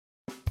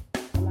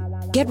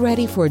Get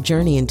ready for a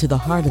journey into the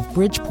heart of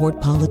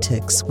Bridgeport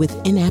politics with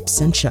In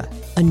Absentia,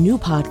 a new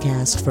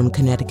podcast from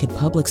Connecticut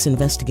Public's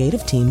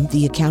investigative team,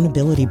 The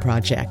Accountability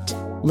Project.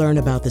 Learn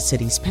about the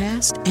city's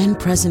past and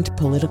present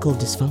political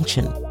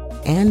dysfunction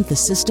and the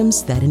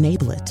systems that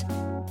enable it.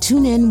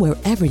 Tune in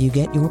wherever you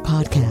get your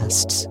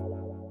podcasts.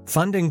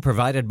 Funding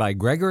provided by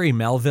Gregory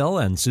Melville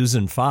and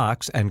Susan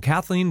Fox and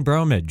Kathleen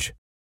Bromage.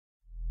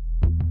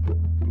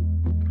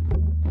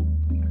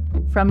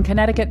 From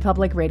Connecticut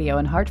Public Radio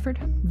in Hartford,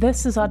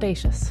 this is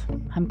Audacious.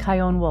 I'm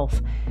Kyone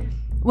Wolfe.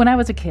 When I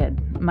was a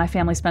kid, my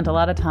family spent a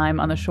lot of time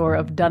on the shore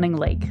of Dunning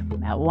Lake,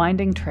 at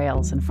winding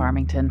trails in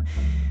Farmington.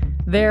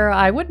 There,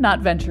 I would not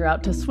venture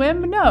out to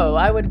swim. No,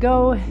 I would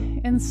go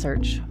in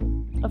search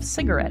of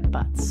cigarette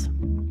butts.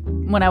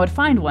 When I would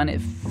find one,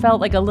 it felt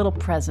like a little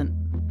present.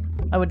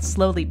 I would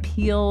slowly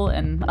peel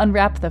and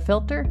unwrap the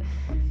filter.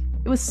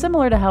 It was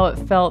similar to how it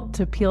felt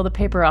to peel the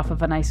paper off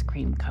of an ice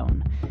cream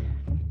cone.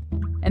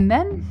 And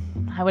then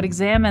I would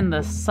examine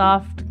the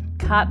soft,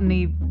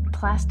 cottony,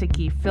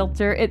 plasticky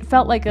filter. It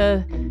felt like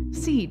a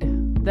seed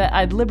that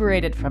I'd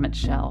liberated from its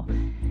shell.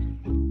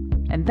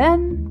 And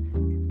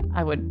then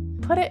I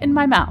would put it in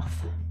my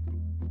mouth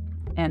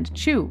and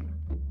chew.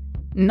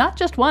 Not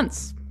just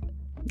once.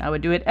 I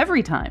would do it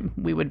every time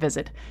we would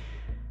visit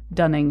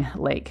Dunning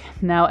Lake.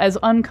 Now, as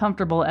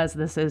uncomfortable as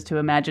this is to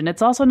imagine,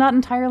 it's also not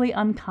entirely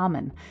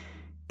uncommon.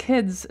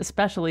 Kids,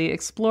 especially,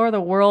 explore the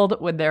world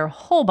with their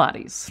whole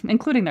bodies,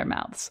 including their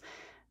mouths.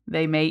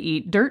 They may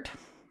eat dirt,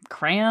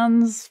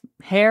 crayons,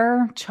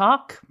 hair,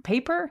 chalk,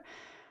 paper.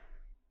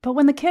 But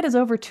when the kid is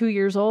over 2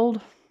 years old,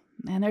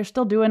 and they're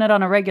still doing it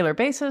on a regular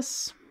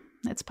basis,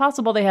 it's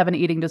possible they have an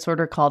eating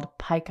disorder called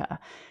Pica,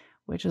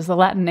 which is the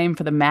Latin name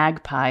for the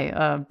magpie,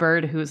 a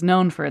bird who's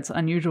known for its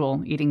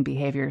unusual eating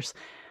behaviors.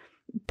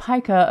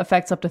 Pica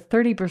affects up to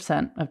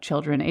 30% of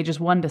children ages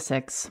 1 to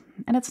 6,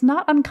 and it's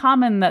not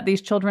uncommon that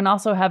these children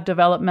also have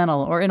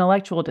developmental or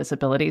intellectual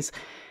disabilities,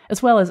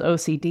 as well as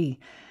OCD.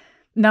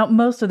 Now,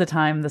 most of the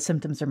time, the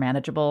symptoms are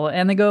manageable,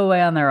 and they go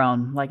away on their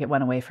own, like it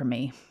went away for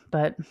me.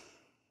 But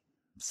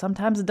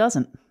sometimes it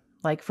doesn't,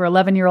 like for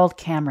 11-year-old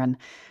Cameron,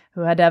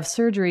 who had to have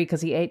surgery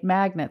because he ate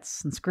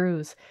magnets and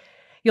screws.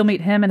 You'll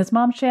meet him and his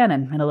mom,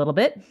 Shannon, in a little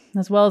bit,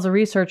 as well as a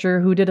researcher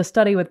who did a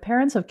study with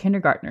parents of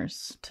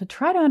kindergartners to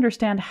try to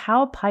understand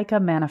how pica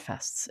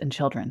manifests in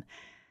children.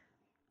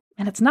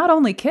 And it's not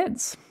only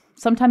kids.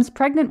 Sometimes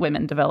pregnant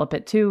women develop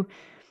it too.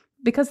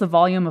 Because the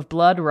volume of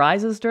blood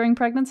rises during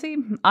pregnancy,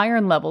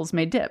 iron levels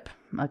may dip,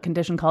 a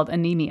condition called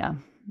anemia.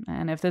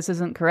 And if this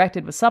isn't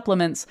corrected with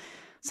supplements,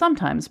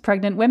 sometimes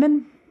pregnant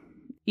women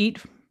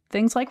eat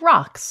things like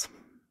rocks.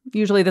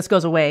 Usually this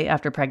goes away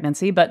after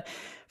pregnancy, but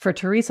for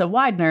Teresa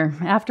Widener,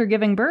 after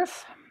giving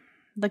birth,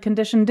 the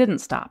condition didn't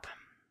stop.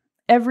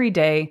 Every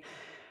day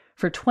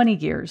for 20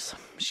 years,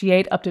 she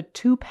ate up to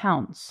 2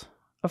 pounds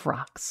of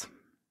rocks.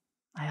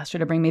 I asked her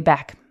to bring me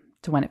back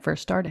to when it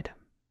first started.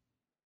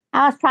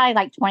 I was probably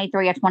like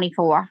 23 or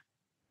 24.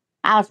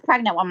 I was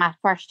pregnant with my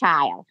first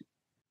child.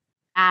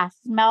 I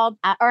smelled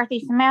an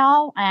earthy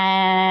smell,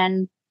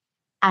 and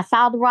I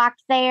saw the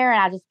rocks there,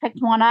 and I just picked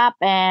one up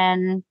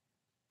and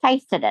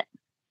tasted it.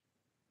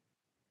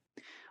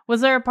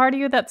 Was there a part of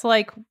you that's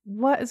like,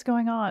 what is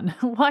going on?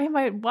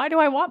 Why do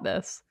I want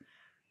this?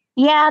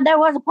 Yeah, there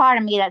was a part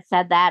of me that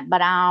said that, but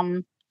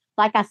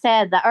like I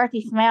said, the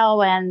earthy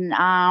smell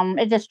and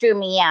it just drew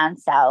me in,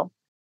 so.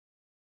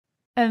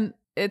 And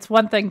it's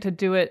one thing to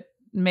do it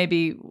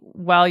maybe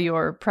while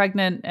you're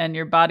pregnant and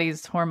your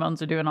body's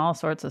hormones are doing all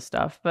sorts of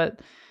stuff, but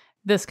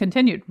this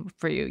continued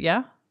for you,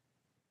 yeah?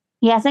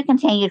 Yes, it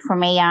continued for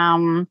me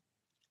on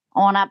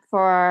up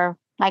for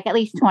like at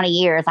least 20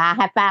 years. I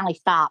have finally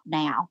stopped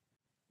now.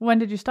 When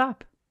did you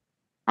stop?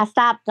 I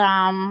stopped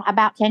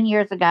about 10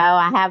 years ago.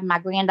 I have my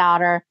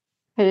granddaughter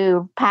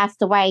who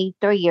passed away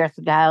 3 years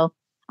ago.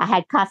 I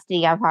had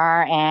custody of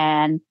her,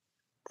 and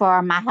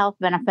for my health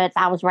benefits,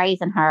 I was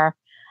raising her.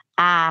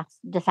 I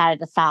decided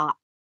to stop.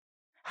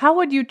 How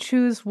would you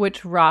choose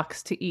which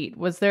rocks to eat?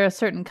 Was there a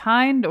certain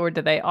kind, or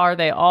are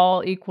they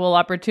all equal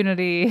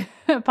opportunity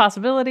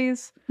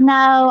possibilities?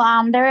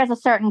 No, there is a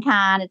certain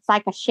kind. It's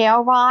like a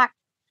shell rock.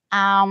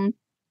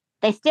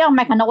 They still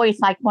make a noise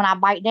like when I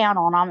bite down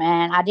on them,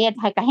 and I did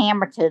take a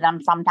hammer to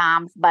them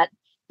sometimes, but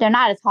they're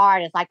not as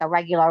hard as like a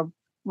regular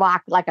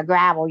rock, like a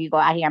gravel you go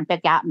out here and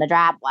pick out in the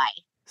driveway.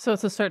 So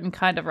it's a certain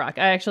kind of rock.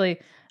 I actually,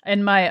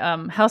 in my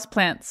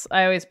houseplants,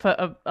 I always put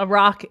a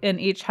rock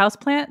in each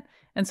houseplant.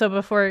 And so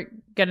before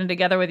getting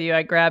together with you,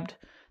 I grabbed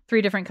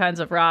 3 different kinds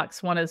of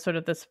rocks. One is sort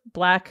of this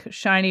black,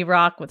 shiny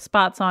rock with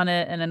spots on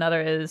it, and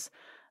another is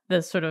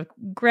this sort of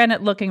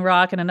granite-looking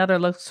rock, and another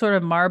looks sort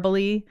of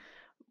marbly.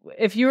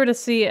 If you were to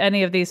see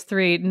any of these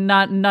 3,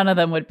 none of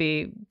them would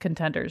be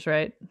contenders,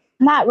 right?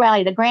 Not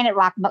really. The granite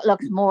rock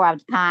looks more of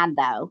the kind,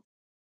 though.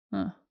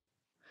 Huh.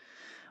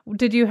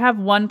 Did you have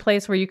one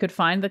place where you could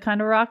find the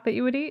kind of rock that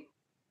you would eat?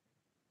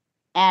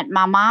 At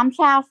my mom's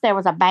house, there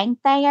was a bank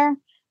there.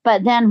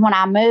 But then when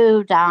I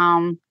moved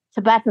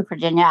to Bedford,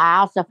 Virginia, I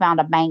also found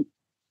a bank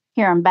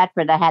here in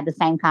Bedford that had the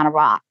same kind of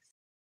rocks.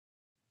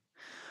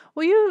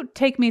 Will you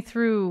take me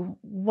through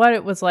what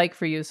it was like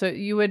for you? So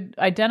you would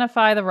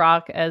identify the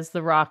rock as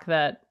the rock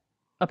that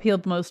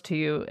appealed most to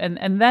you,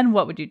 and then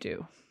what would you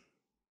do?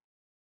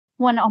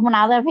 When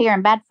I live here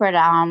in Bedford,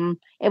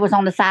 it was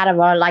on the side of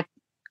a like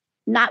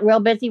not real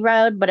busy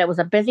road, but it was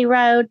a busy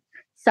road.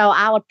 So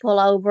I would pull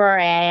over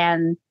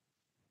and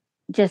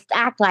just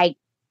act like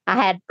I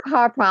had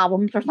car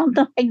problems or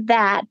something like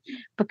that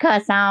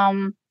because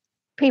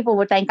people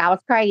would think I was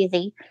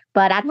crazy.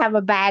 But I'd have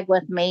a bag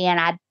with me and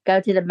I'd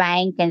go to the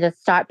bank and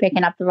just start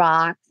picking up the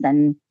rocks.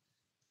 And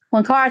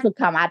when cars would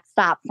come, I'd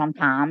stop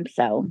sometimes.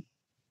 So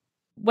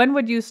When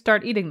would you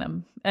start eating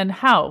them, and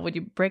how would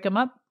you break them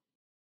up?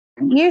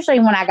 usually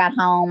when I got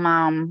home,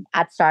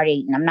 I'd start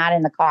eating them, not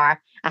in the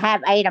car. I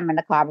have ate them in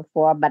the car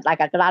before, but like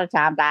a lot of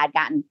times I had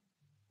gotten,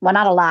 well,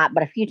 not a lot,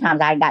 but a few times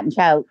I had gotten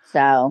choked.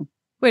 So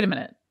Wait a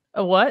minute.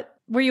 A what?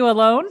 Were you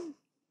alone?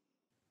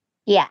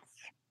 yes.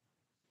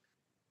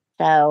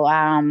 So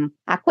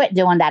I quit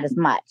doing that as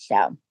much.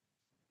 So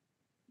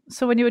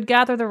So when you would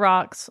gather the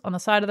rocks on the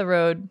side of the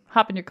road,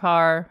 hop in your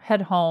car,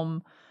 head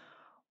home,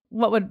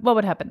 what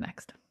would happen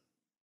next?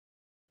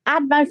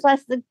 I'd most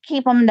less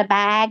keep them in the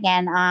bag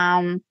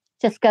and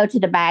just go to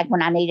the bag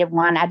when I needed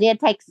one. I did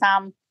take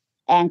some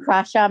and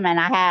crush them, and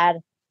I had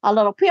a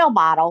little pill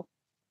bottle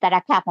that I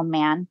kept them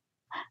in,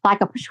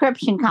 like a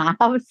prescription kind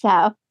of.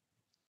 So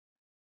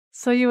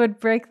So you would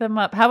break them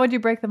up. How would you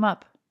break them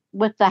up?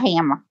 with the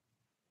hammer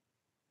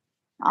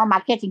on my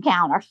kitchen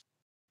counter.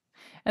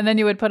 And then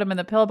you would put them in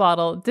the pill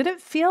bottle. Did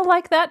it feel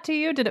like that to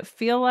you? Did it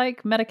feel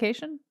like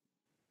medication?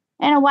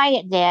 In a way,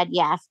 it did.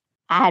 Yes,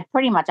 I had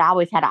pretty much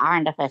always had an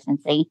iron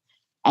deficiency,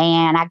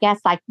 and I guess,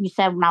 like you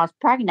said, when I was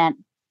pregnant,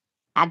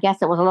 I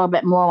guess it was a little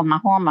bit more with my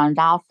hormones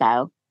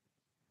also.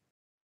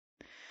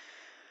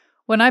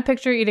 When I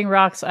picture eating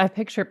rocks, I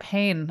picture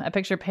pain. I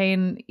picture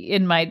pain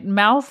in my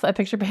mouth. I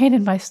picture pain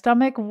in my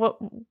stomach.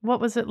 What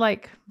was it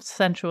like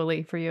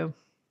sensually for you?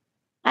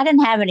 I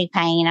didn't have any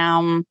pain.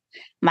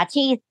 My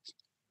teeth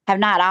have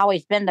not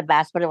always been the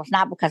best, but it was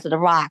not because of the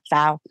rocks.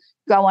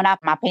 Growing up,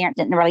 my parents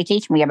didn't really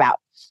teach me about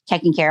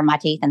taking care of my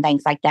teeth and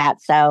things like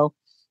that. So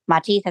my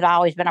teeth had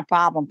always been a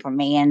problem for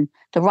me, and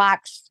the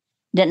rocks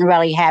didn't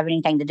really have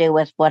anything to do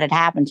with what had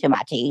happened to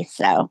my teeth.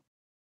 So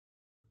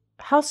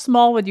How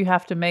small would you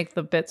have to make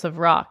the bits of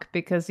rock?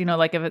 Because,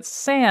 like if it's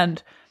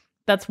sand,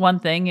 that's one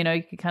thing, you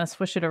can kind of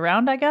swish it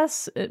around, I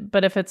guess.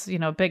 But if it's,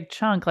 a big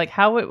chunk, like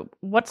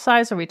what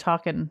size are we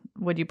talking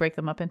would you break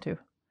them up into?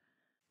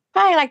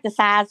 probably like the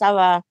size of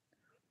a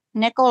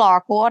nickel or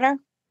a quarter,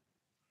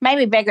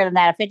 maybe bigger than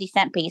that, a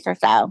 50-cent piece or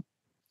so.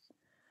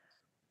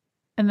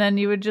 And then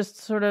you would just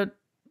sort of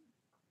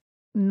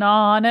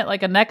gnaw on it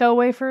like a Necco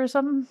wafer or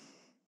something?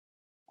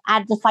 I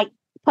just like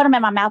put them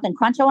in my mouth and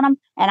crunch on them.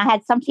 And I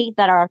had some teeth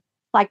that are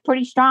like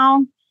pretty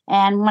strong.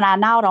 And when I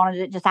gnawed on it,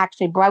 it just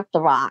actually broke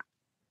the rock.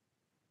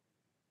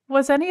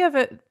 Was any of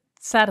it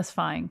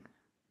satisfying?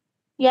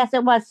 Yes,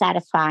 it was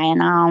satisfying.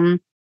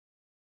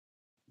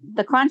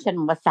 The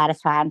crunching was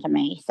satisfying to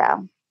me.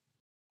 So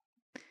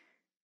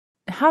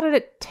How did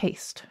it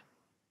taste?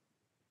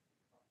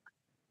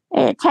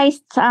 it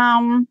tastes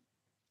kind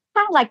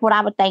of like what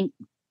I would think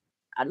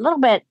a little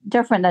bit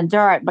different than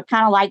dirt, but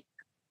kind of like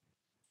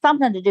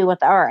something to do with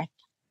the earth.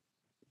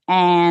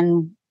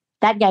 And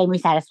that gave me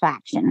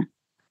satisfaction.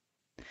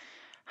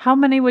 How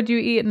many would you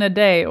eat in a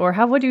day? Or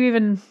how would you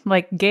even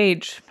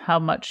gauge how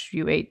much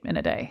you ate in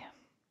a day?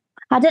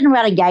 I didn't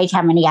really gauge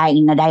how many I ate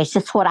in a day. It's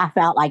just what I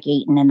felt like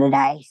eating in the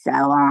day. So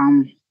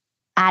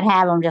I'd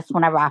have them just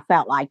whenever I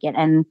felt like it.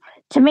 And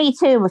to me,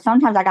 too,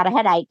 sometimes I got a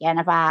headache. And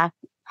if I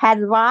had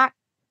the rock,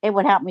 it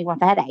would help me with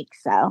the headache.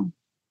 So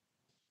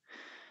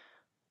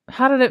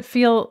How did it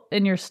feel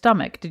in your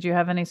stomach? Did you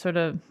have any sort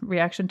of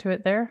reaction to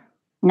it there?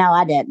 no,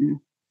 I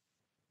didn't.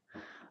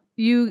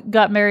 You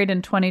got married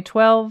in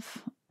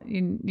 2012.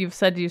 You've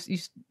said you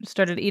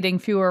started eating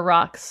fewer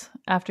rocks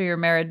after your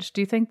marriage.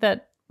 Do you think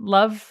that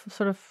love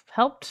sort of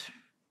helped?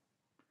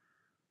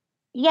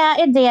 Yeah,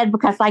 it did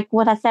because, like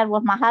what I said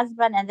with my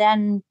husband, and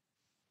then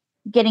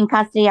getting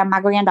custody of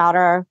my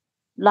granddaughter,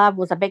 love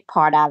was a big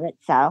part of it.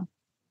 So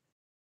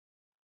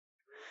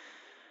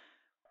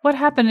What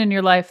happened in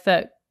your life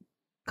that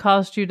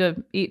caused you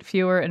to eat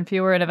fewer and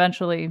fewer and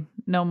eventually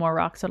no more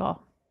rocks at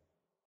all?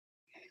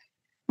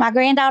 my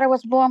granddaughter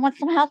was born with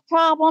some health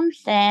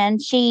problems,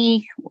 and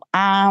she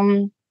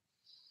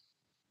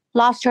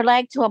lost her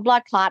leg to a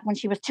blood clot when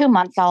she was 2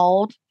 months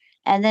old.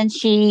 And then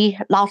she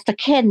lost a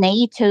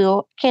kidney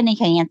to kidney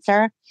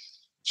cancer.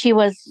 She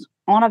was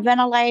on a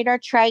ventilator,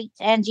 trach,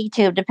 and G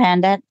tube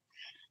dependent.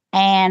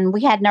 And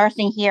we had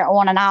nursing here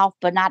on and off,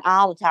 but not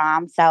all the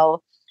time.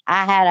 So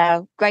I had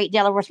a great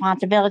deal of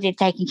responsibility of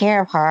taking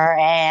care of her.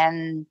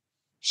 And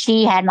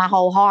she had my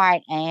whole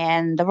heart.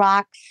 And the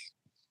rocks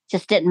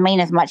just didn't mean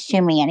as much to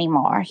me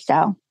anymore.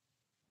 So,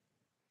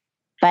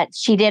 but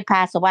she did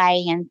pass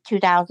away in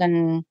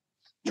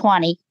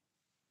 2020.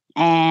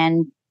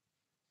 And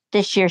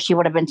this year she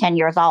would have been 10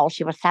 years old.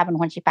 She was 7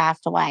 when she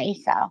passed away.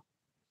 So,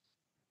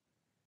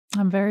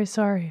 I'm very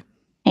sorry.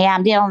 yeah,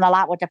 I'm dealing a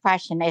lot with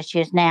depression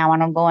issues now,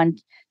 and I'm going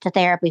to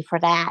therapy for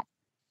that.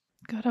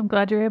 Good. I'm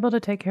glad you're able to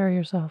take care of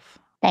yourself.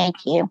 Thank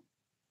you.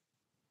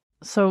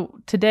 So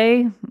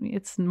today,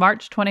 it's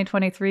March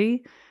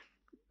 2023.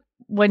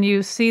 When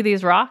you see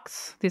these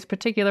rocks, these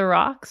particular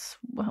rocks,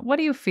 what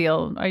do you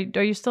feel? Are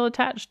you still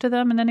attached to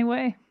them in any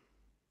way?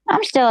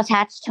 I'm still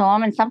attached to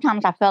them, and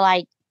sometimes I feel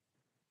like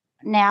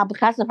now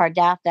because of her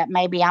death that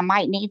maybe I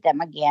might need them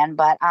again.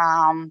 But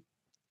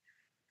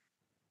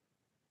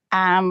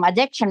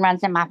addiction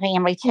runs in my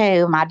family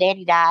too. My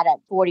daddy died at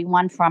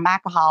 41 from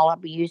alcohol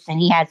abuse, and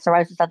he had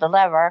cirrhosis of the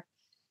liver.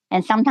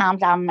 And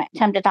sometimes I'm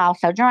tempted to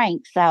also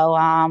drink. So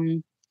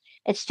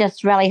it's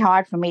just really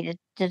hard for me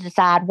to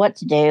decide what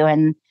to do.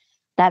 And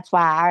that's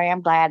why I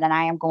am glad that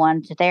I am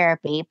going to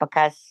therapy,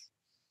 because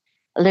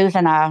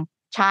losing a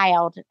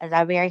child is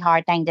a very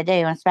hard thing to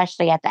do,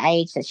 especially at the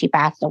age that she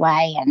passed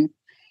away. And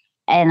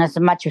as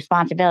much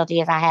responsibility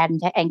as I had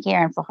in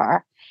caring for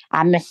her,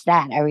 I miss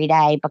that every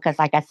day because,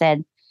 like I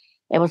said,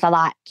 it was a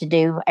lot to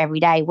do every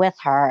day with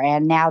her.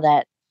 And now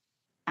that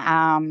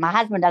my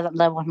husband doesn't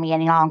live with me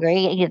any longer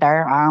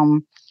either,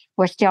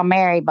 we're still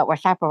married, but we're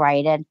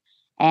separated.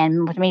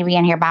 And with me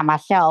being here by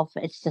myself,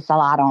 it's just a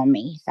lot on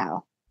me.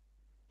 So.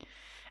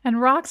 And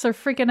rocks are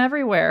freaking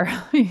everywhere,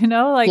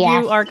 like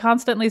Yes. you are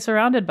constantly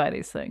surrounded by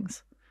these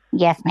things.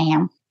 Yes,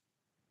 ma'am.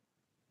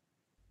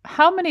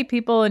 How many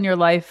people in your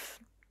life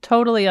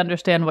totally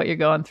understand what you're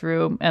going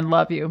through and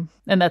love you?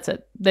 And that's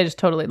it. They just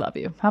totally love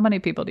you. How many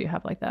people do you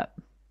have like that?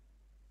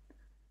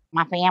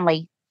 My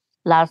family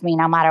loves me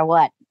no matter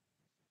what.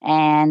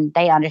 And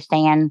they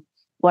understand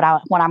what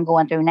I'm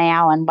going through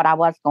now and what I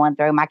was going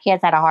through. My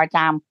kids had a hard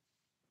time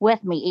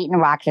with me eating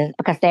rocks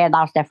because they had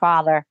lost their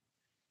father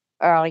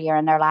earlier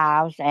in their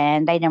lives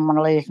and they didn't want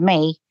to lose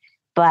me.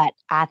 But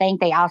I think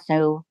they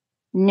also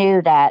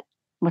knew that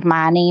with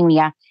my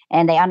anemia,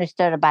 and they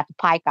understood about the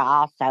pica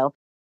also.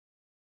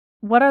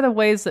 What are the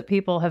ways that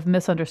people have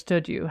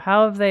misunderstood you?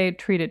 How have they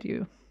treated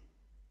you?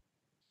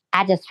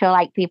 I just feel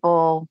like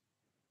people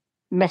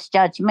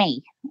misjudge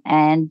me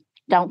and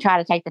don't try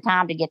to take the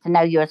time to get to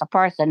know you as a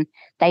person.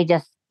 They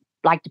just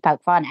like to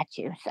poke fun at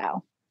you.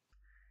 So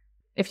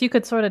if you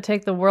could sort of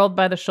take the world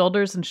by the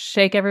shoulders and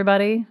shake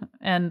everybody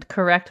and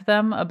correct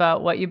them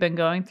about what you've been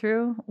going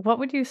through, what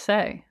would you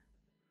say?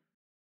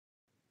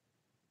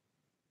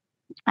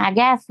 I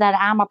guess that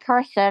I'm a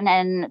person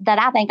and that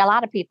I think a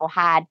lot of people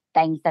hide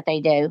things that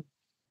they do.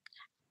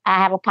 I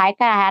have a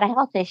pica, I had a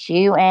health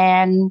issue,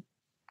 and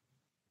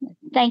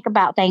think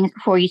about things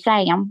before you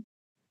say them.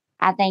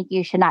 I think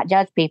you should not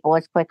judge people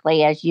as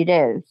quickly as you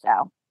do.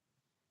 So,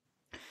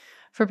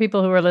 for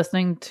people who are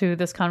listening to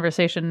this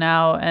conversation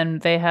now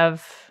and they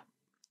have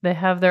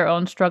their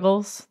own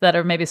struggles that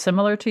are maybe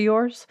similar to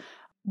yours,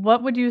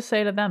 what would you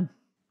say to them?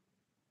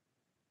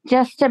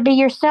 just to be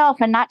yourself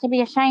and not to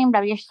be ashamed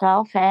of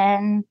yourself.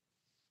 And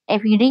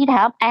if you need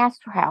help,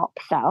 ask for help.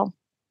 So,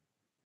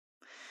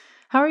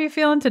 how are you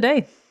feeling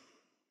today?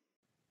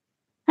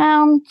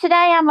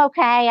 today I'm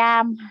okay.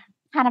 I'm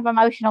kind of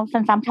emotional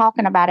since I'm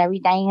talking about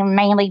everything,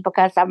 mainly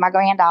because of my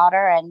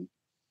granddaughter, and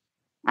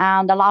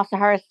the loss of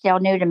her is still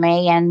new to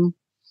me. And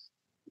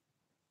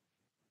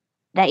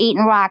the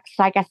eating rocks,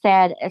 like I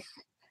said,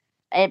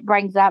 it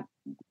brings up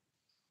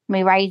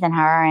me raising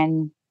her,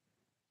 and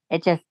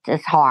it just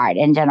is hard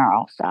in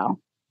general. So,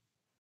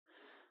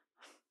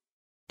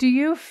 do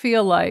you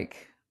feel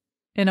like,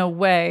 in a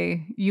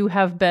way, you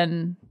have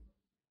been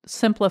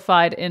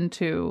simplified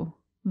into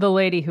the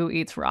lady who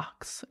eats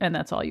rocks, and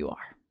that's all you are?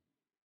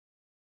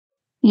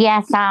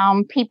 Yes,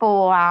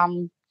 people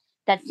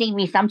that see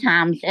me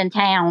sometimes in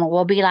town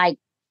will be like,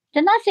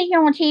 "Didn't I see you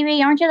on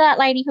TV? Aren't you that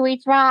lady who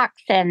eats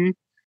rocks?" And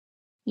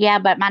yeah,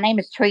 but my name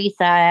is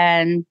Teresa,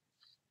 and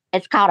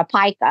it's called a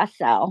pica.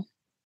 So,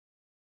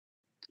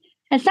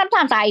 and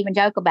sometimes I even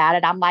joke about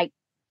it. I'm like,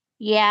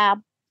 "Yeah,"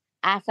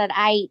 I said,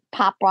 "I eat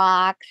pop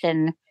rocks,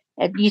 and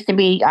it used to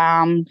be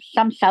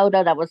some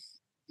soda that was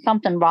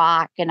something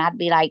rock," and I'd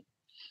be like,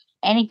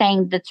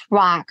 "Anything that's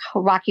rock,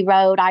 Rocky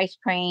Road ice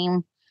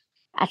cream."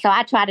 So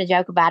I try to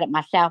joke about it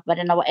myself, but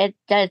in a way, it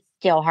does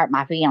still hurt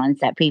my feelings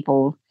that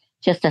people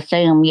just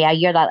assume, yeah,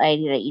 you're that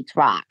lady that eats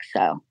rocks.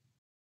 So,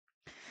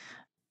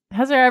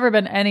 has there ever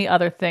been any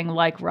other thing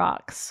like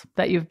rocks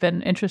that you've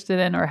been interested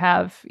in or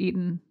have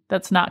eaten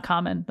that's not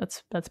common?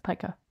 That's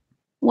pica.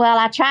 well,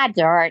 I tried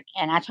dirt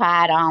and I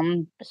tried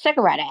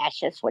cigarette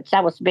ashes, which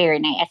that was very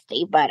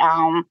nasty, but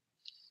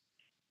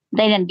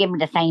they didn't give me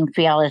the same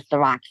feel as the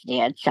rocks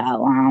did.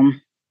 So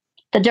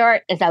the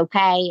dirt is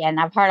okay, and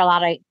I've heard a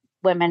lot of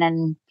women,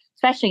 and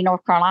especially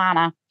North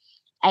Carolina,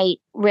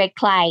 ate red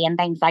clay and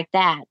things like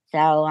that.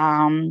 So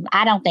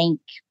I don't think,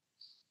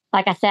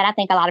 like I said, I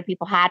think a lot of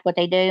people hide what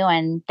they do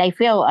and they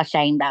feel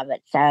ashamed of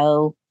it.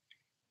 So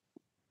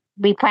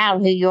be proud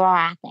of who you are,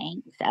 I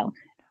think. So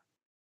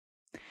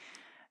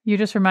you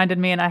just reminded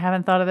me, and I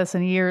haven't thought of this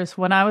in years.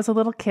 When I was a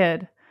little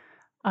kid,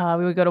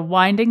 we would go to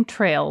Winding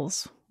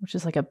Trails, which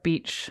is like a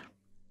beach,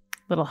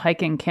 little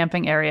hiking,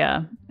 camping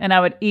area, and I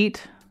would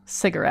eat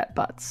cigarette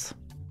butts.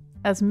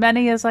 As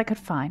many as I could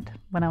find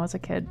when I was a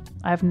kid.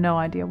 I have no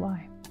idea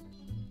why.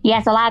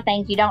 Yes, a lot of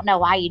things you don't know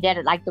why you did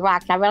it, like the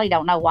rocks. I really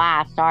don't know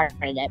why I started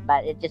it,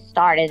 but it just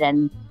started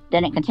and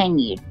then it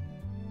continued.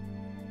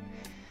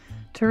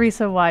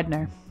 Teresa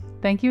Widener,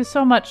 thank you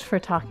so much for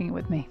talking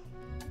with me.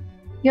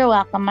 You're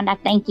welcome, and I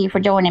thank you for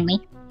joining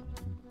me.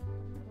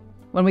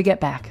 When we get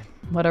back,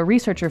 what a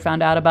researcher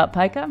found out about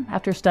pica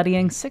after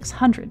studying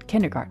 600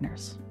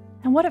 kindergartners,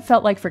 and what it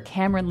felt like for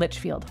Cameron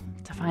Litchfield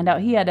to find out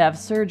he had to have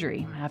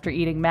surgery after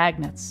eating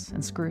magnets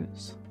and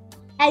screws.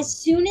 As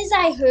soon as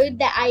I heard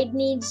that I'd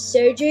need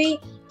surgery,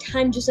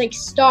 time just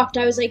stopped.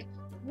 I was like,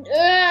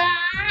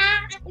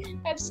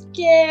 I'm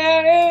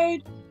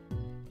scared.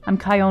 I'm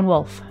Chion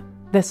Wolf.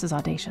 This is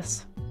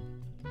Audacious.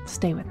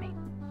 Stay with me.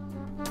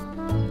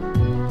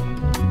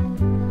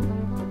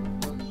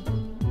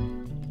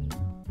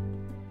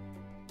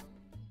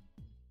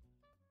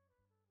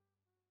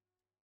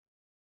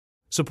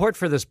 Support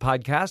for this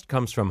podcast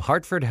comes from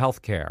Hartford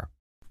Healthcare.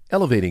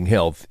 Elevating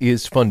Health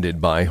is funded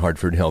by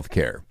Hartford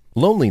Healthcare.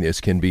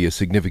 Loneliness can be a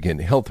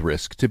significant health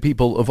risk to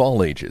people of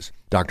all ages.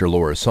 Dr.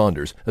 Laura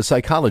Saunders, a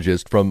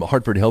psychologist from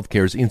Hartford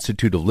Healthcare's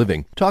Institute of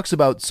Living, talks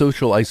about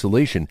social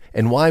isolation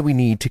and why we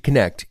need to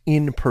connect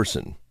in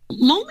person.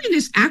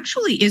 Loneliness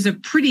actually is a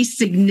pretty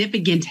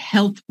significant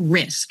health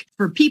risk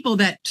for people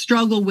that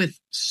struggle with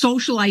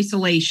social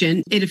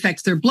isolation. It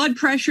affects their blood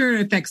pressure,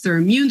 it affects their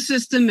immune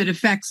system, it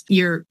affects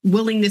your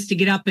willingness to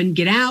get up and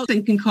get out,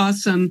 and can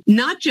cause some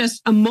not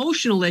just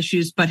emotional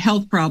issues, but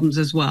health problems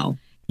as well.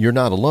 You're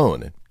not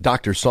alone.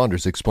 Dr.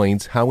 Saunders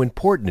explains how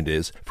important it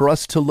is for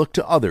us to look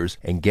to others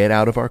and get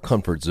out of our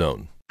comfort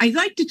zone. I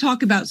like to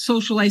talk about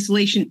social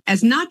isolation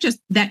as not just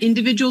that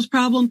individual's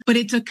problem, but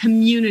it's a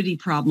community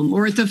problem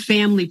or it's a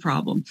family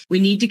problem. We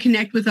need to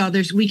connect with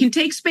others. We can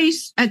take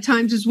space at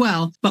times as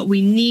well, but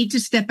we need to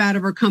step out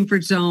of our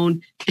comfort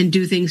zone and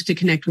do things to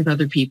connect with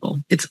other people.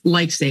 It's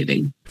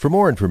life-saving. For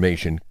more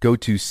information, go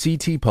to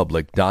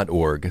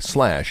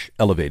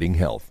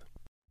ctpublic.org/elevatinghealth.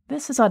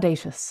 This is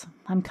Audacious.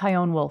 I'm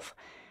Chion Wolf.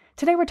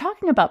 Today we're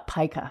talking about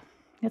pica.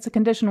 It's a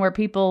condition where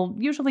people,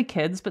 usually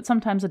kids, but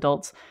sometimes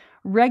adults,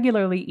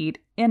 regularly eat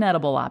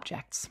inedible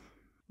objects.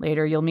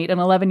 Later, you'll meet an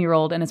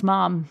 11-year-old and his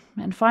mom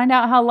and find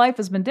out how life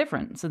has been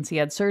different since he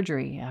had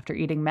surgery after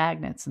eating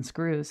magnets and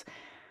screws.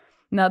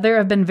 Now, there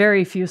have been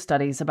very few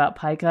studies about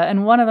pica,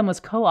 and one of them was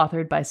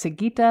co-authored by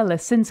Sigita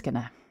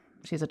Lesinskina.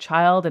 She's a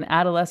child and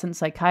adolescent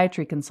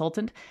psychiatry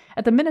consultant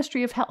at the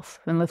Ministry of Health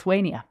in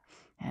Lithuania,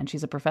 and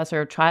she's a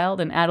professor of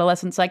child and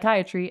adolescent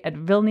psychiatry at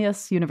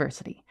Vilnius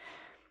University.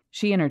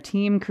 She and her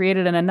team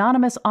created an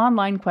anonymous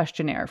online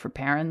questionnaire for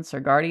parents or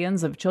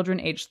guardians of children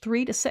aged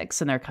 3 to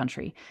 6 in their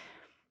country.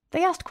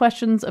 They asked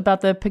questions about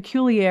the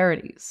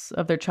peculiarities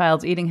of their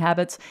child's eating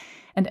habits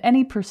and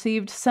any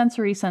perceived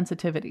sensory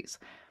sensitivities.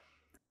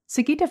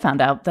 Sigita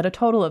found out that a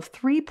total of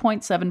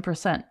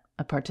 3.7%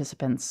 of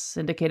participants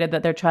indicated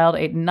that their child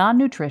ate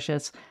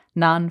non-nutritious,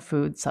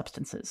 non-food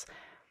substances.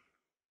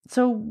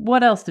 So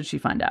what else did she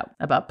find out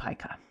about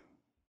pica?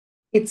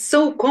 It's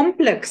so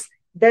complex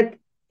that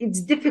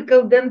it's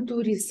difficult then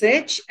to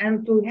research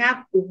and to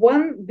have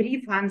one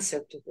brief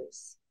answer to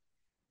this.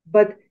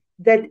 But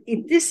that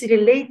it is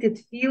related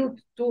field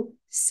to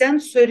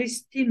sensory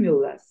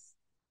stimulus,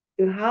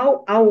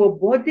 how our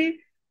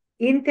body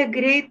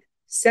integrate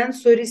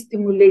sensory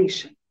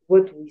stimulation,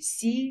 what we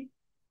see,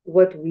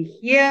 what we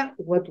hear,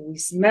 what we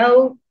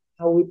smell,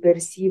 how we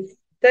perceive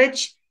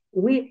touch,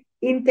 we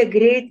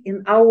integrate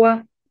in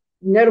our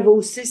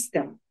nervous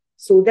system.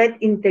 So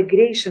that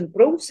integration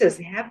process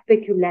have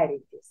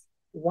peculiarities.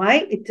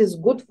 Why it is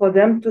good for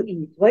them to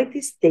eat, why it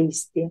is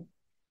tasty.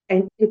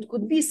 And it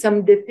could be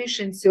some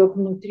deficiency of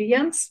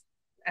nutrients.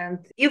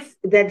 And if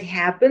that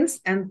happens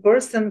and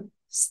person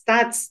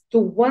starts to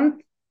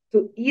want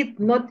to eat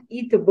not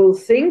eatable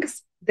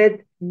things,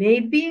 that may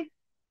be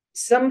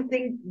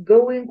something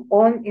going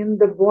on in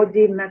the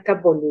body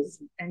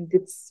metabolism. And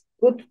it's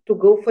good to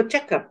go for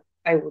checkup,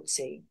 I would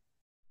say.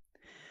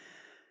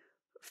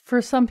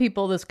 For some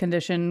people, this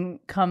condition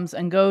comes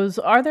and goes.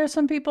 Are there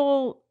some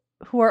people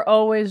who are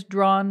always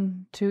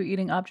drawn to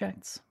eating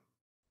objects?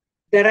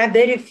 There are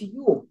very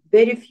few,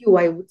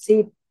 I would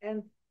say.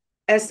 And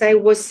as I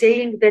was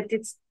saying, that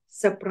it's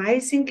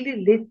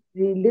surprisingly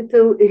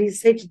little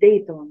research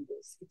data on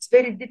this. It's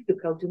very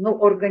difficult,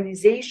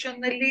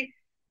 organizationally,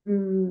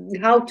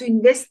 how to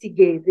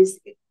investigate this.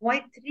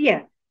 Quite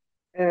rare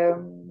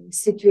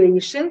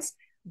situations.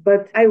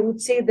 But I would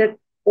say that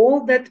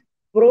all that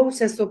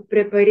process of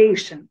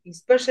preparation,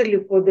 especially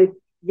for the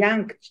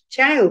young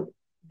child,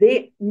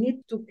 they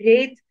need to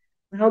create,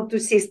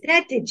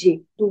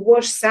 strategy to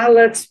wash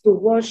salads, to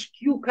wash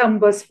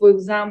cucumbers, for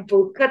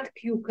example, cut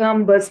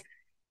cucumbers.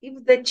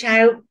 If the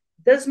child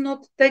does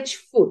not touch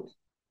food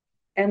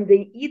and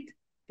they eat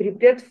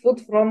prepared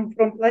food from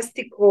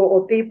plastic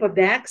or paper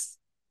bags,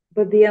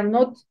 but they are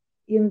not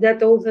in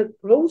that other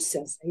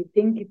process, I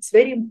think it's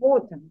very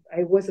important.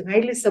 I was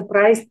highly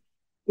surprised,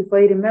 if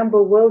I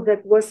remember well,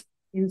 that was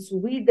in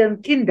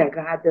Sweden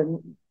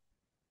kindergarten.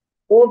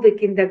 All the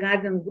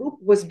kindergarten group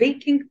was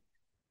baking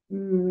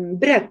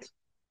bread,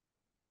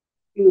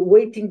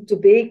 waiting to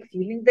bake,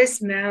 feeling the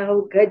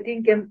smell,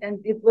 cutting, and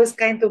it was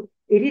kind of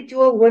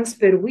ritual once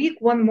per week,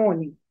 one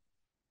morning.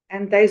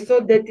 And I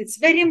thought that it's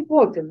very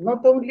important,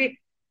 not only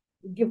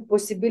give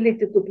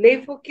possibility to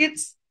play for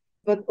kids,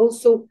 but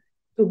also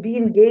to be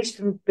engaged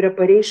in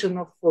preparation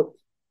of food.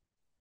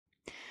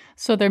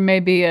 So there may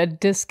be a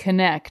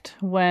disconnect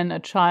when a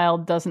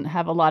child doesn't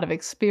have a lot of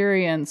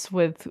experience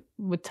with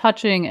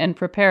touching and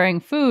preparing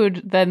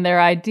food, then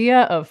their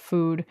idea of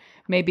food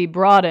may be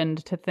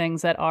broadened to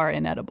things that are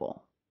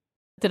inedible.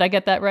 Did I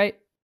get that right?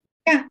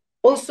 Yeah.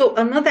 Also,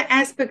 another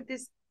aspect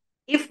is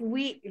if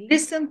we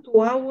listen to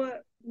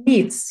our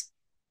needs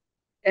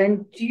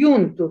and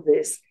tune to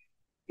this,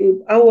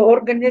 our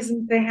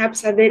organisms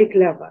perhaps are very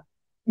clever.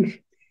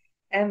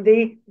 And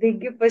they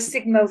give us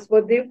signals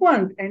what they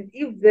want. And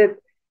if the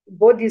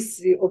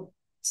bodies of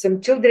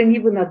some children,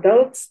 even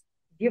adults,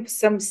 give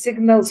some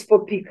signals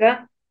for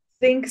pica,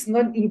 things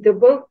not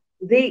eatable,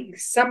 they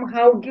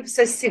somehow gives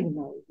a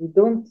signal. We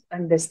don't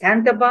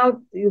understand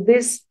about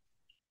this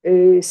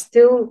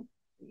still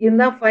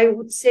enough, I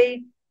would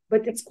say,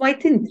 but it's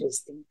quite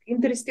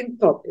interesting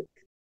topic.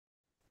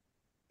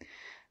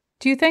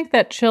 Do you think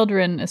that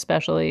children,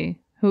 especially,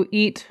 who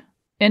eat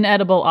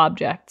inedible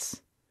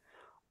objects,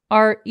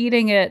 are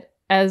eating it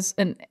as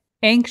an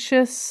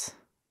anxious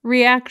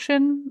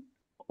reaction,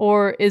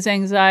 or is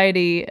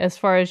anxiety, as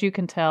far as you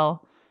can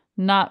tell,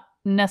 not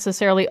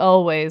necessarily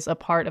always a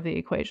part of the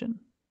equation?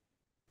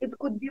 It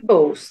could be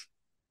both,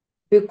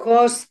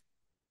 because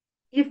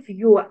if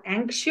you are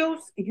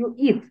anxious, you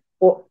eat,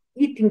 or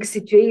eating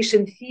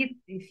situation,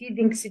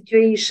 feeding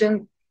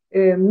situation,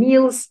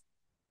 meals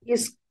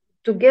is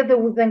together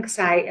with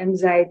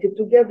anxiety,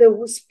 together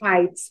with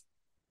fights.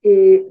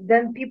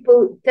 Then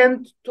people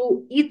tend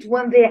to eat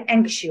when they're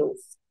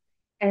anxious.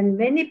 And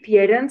many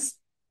parents,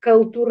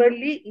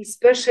 culturally,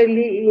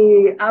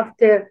 especially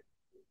after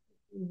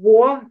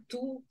war, two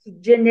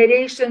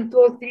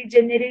or three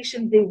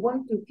generations, they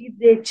want to feed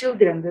their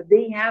children that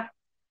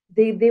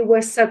they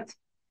were set.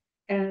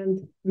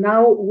 And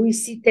now we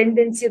see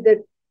tendency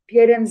that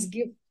parents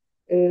give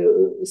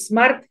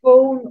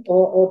smartphone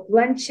or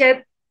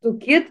planchette to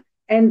kid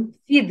and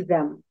feed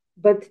them.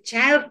 But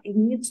child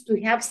needs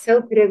to have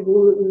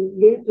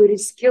self-regulatory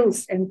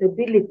skills and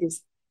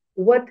abilities.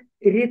 What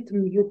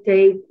rhythm you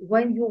take,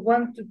 when you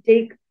want to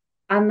take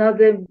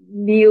another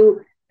meal,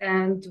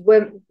 and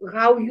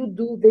how you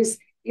do this.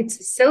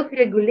 It's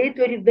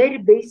self-regulatory, very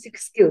basic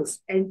skills.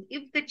 And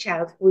if the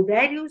child, for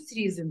various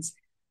reasons,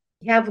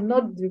 have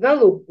not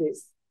developed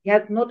this,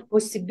 have not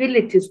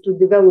possibilities to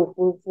develop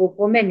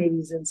for many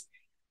reasons,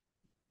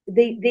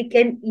 they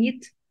can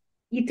eat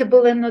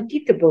eatable and not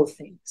eatable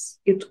things.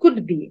 It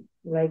could be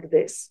like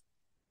this.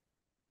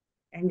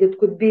 And it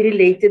could be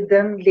related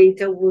then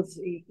later with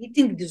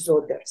eating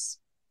disorders.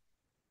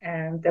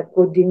 And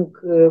according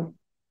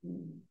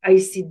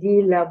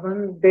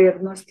ICD-11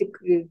 diagnostic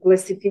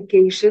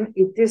classification,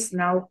 it is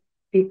now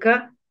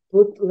Pica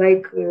put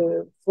like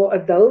for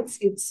adults,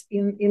 it's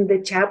in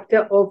the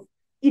chapter of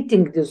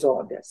eating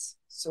disorders.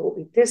 So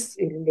it is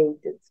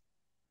related.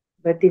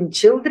 But in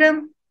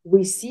children,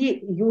 we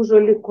see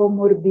usually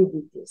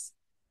comorbidities.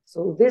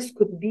 So this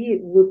could be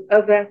with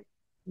other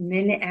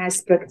many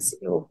aspects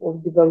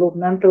of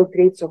developmental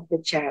traits of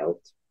the child.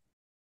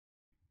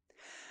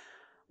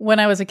 When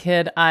I was a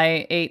kid,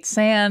 I ate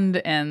sand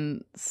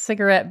and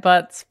cigarette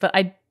butts, but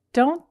I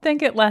don't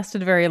think it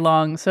lasted very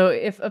long. So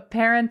if a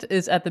parent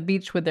is at the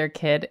beach with their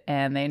kid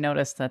and they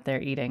notice that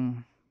they're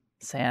eating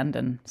sand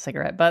and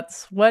cigarette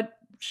butts, what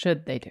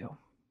should they do?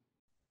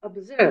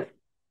 Observe,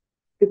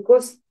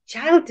 because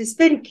child is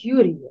very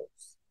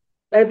curious.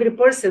 Every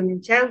person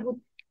in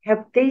childhood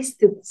have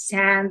tasted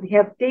sand,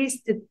 have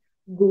tasted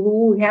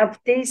glue,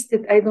 have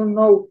tasted, I don't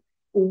know,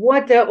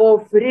 water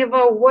of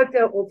river,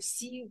 water of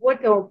sea,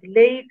 water of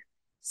lake,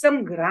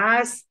 some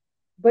grass.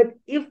 But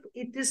if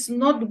it is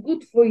not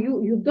good for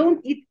you, you don't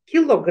eat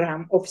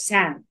kilogram of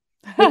sand.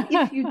 But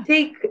if you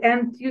take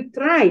and you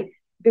try,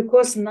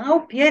 because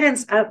now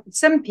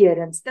some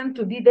parents tend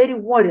to be very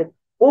worried.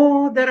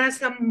 Oh, there are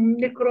some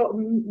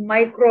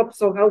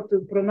microbes, or how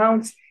to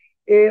pronounce,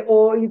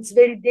 or it's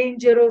very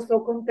dangerous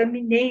or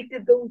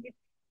contaminated.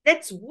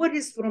 That's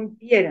worries from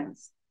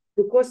parents,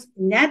 because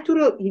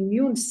natural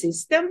immune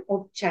system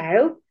of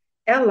child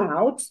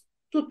allows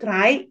to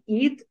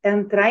eat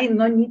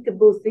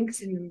non-eatable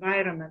things in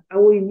environment.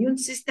 Our immune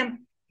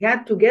system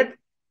had to get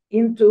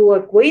into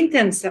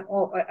acquaintance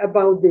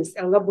about this,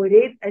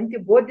 elaborate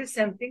antibodies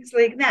and things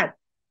like that.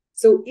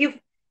 So if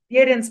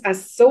parents are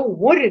so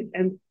worried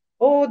and,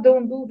 oh,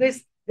 don't do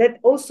this, that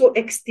also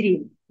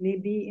extreme,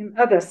 maybe in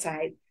other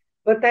side.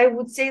 But I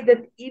would say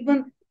that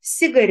even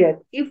cigarette,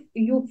 if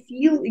you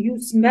feel, you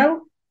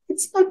smell,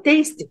 it's not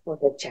tasty for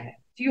the child,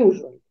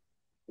 usually.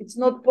 It's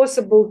not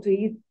possible to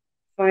eat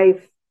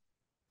five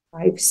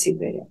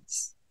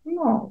cigarettes.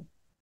 No.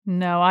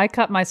 No, I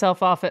cut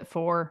myself off at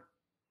 4.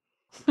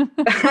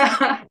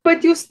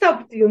 But you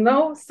stopped,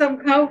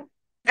 somehow.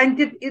 And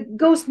it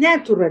goes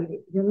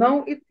naturally,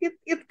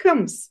 it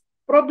comes.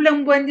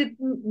 Problem when it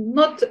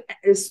not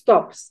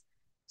stops.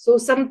 So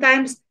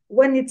sometimes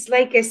when it's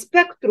like a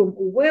spectrum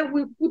where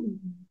we put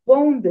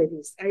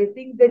boundaries. I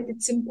think that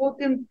it's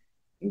important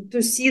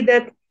to see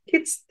that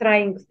kids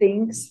trying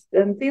things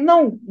and they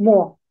know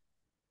more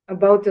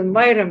about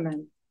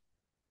environment.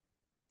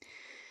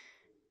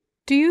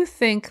 Do you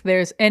think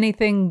there's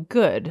anything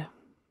good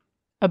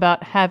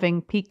about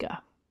having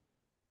Pica?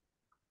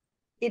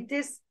 It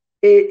is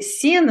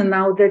seen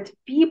now that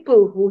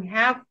people who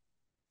have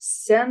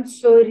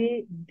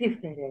sensory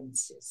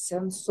differences,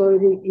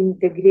 sensory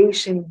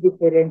integration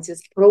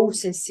differences,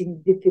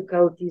 processing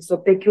difficulties or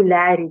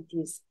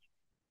peculiarities,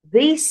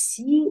 they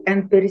see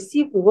and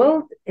perceive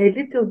world a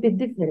little bit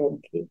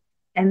differently.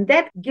 And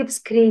that gives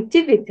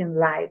creativity in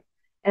life.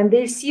 And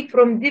they see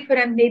from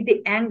different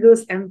maybe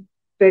angles and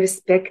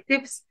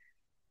perspectives.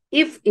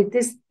 If it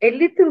is a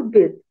little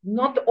bit,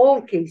 not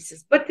all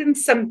cases, but in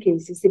some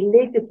cases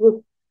related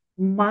with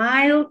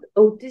mild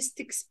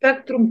autistic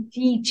spectrum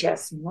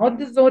features, not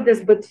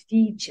disorders, but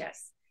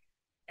features.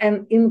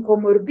 And in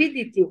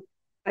comorbidity,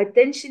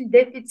 attention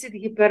deficit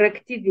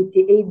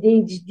hyperactivity,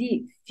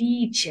 ADHD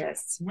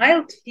features,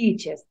 mild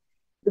features.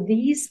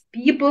 These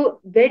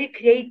people very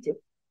creative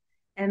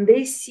and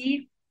they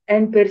see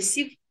and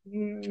perceive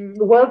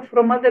world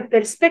from other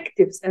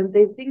perspectives, and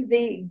they think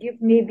they give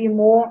maybe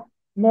more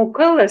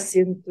colors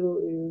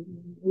into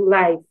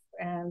life,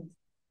 and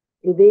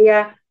they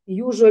are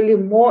usually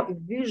more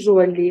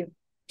visually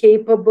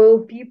capable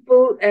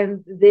people,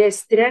 and their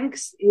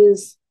strengths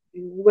is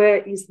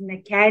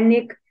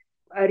mechanic,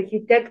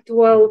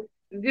 architectural,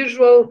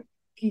 visual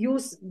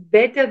cues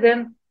better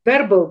than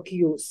verbal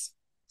cues.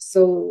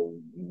 So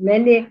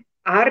many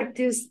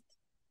artists,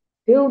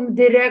 film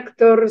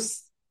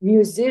directors,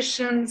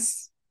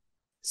 musicians,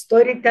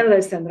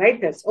 storytellers and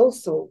writers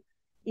also,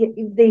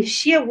 if they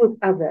share with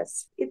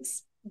others,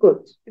 it's good.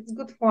 It's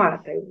good for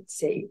art, I would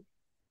say.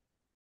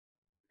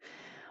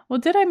 Well,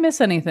 did I miss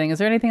anything? Is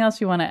there anything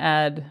else you want to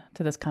add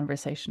to this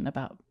conversation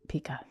about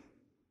Pica?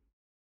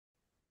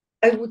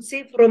 I would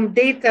say from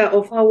data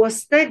of our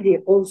study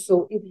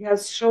also, it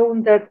has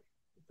shown that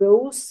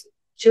those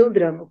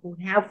children who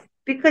have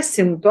Pica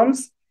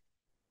symptoms,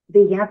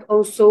 they have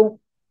also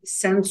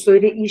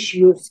sensory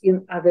issues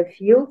in other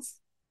fields.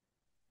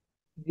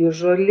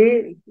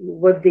 Visually,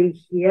 what they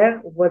hear,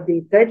 what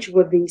they touch,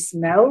 what they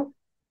smell,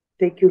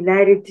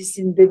 peculiarities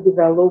in the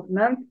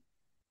development,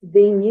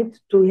 they need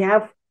to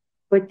have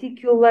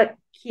particular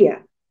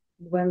care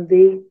when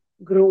they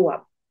grow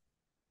up.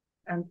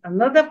 And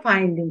another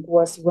finding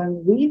was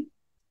when we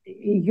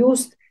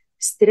used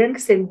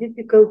strengths and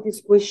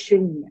difficulties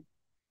questionnaire,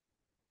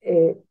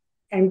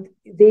 and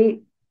they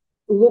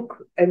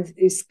look and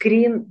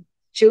screen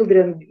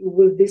children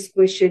with this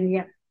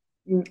questionnaire,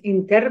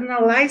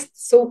 internalized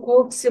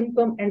so-called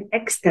symptom and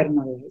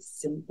externalized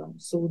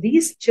symptoms. So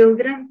these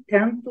children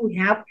tend to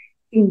have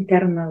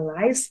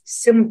internalized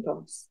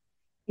symptoms.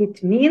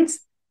 It means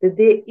that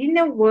the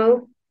inner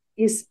world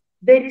is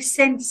very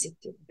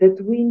sensitive,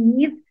 that we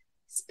need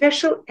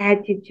special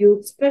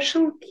attitude,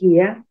 special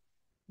care,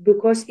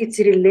 because it's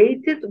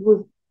related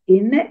with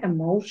inner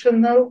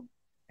emotional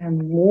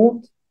and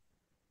mood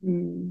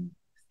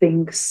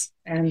things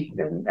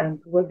and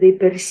what they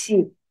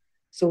perceive.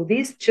 So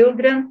these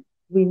children,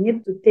 we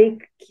need to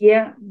take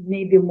care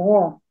maybe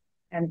more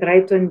and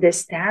try to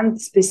understand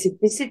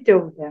specificity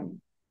of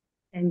them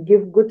and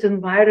give good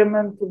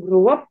environment to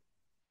grow up.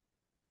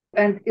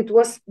 And it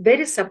was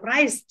very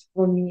surprised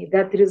for me,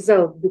 that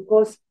result,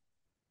 because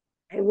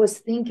I was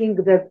thinking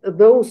that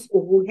those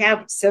who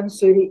have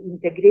sensory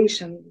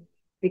integration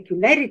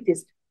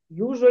peculiarities,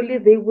 usually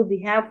they would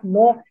have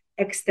more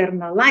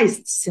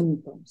externalized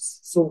symptoms,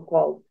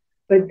 so-called,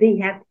 but they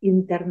have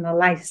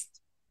internalized.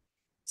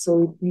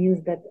 So it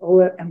means that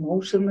our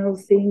emotional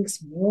things,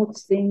 mood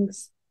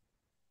things,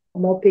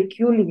 more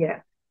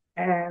peculiar,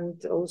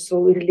 and also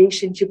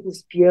relationship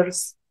with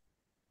peers,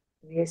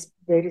 we are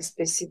very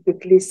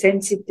specifically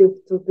sensitive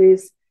to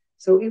this.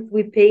 So if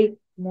we pay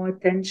more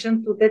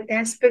attention to that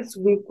aspects,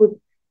 we could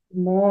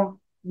more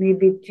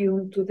maybe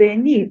tune to their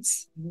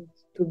needs,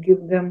 to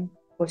give them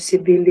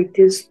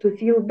possibilities to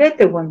feel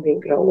better when they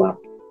grow up.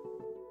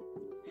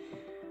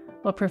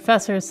 Well,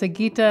 Professor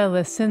Sigita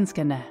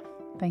Lesinskine,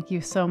 thank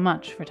you so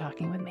much for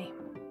talking with me.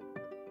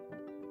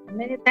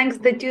 Many thanks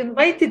that you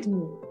invited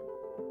me.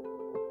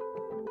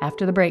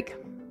 After the break,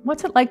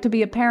 what's it like to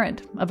be a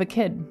parent of a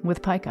kid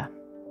with Pica?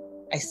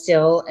 I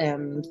still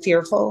am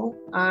fearful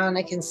on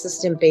a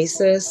consistent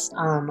basis.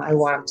 I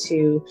want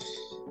to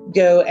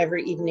go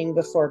every evening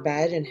before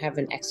bed and have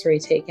an x-ray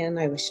taken.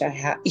 I wish I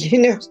had,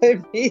 you know what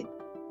I mean?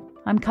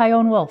 I'm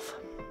Kyone Wolf.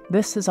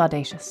 This is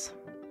Audacious.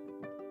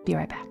 Be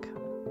right back.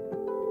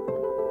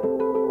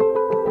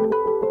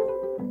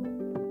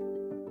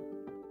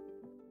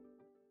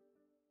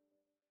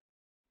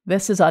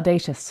 This is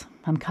Audacious.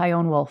 I'm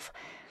Kyone Wolf.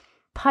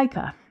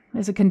 Pica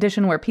is a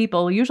condition where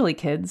people, usually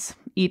kids,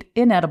 eat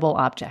inedible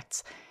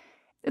objects.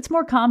 It's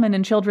more common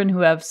in children who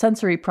have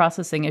sensory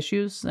processing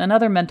issues and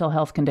other mental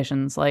health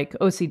conditions like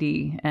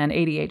OCD and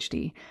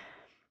ADHD.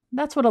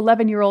 That's what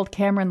 11-year-old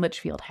Cameron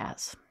Litchfield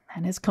has,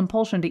 and his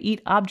compulsion to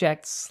eat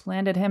objects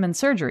landed him in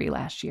surgery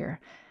last year.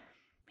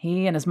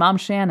 He and his mom,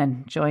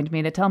 Shannon, joined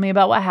me to tell me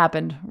about what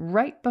happened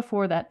right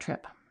before that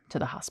trip to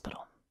the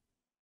hospital.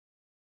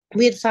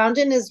 We had found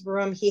in his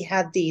room, he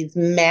had these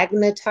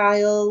magnet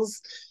tiles.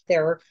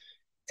 They're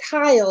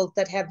tiles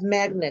that have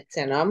magnets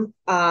in them,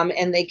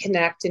 and they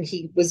connect, and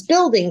he was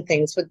building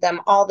things with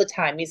them all the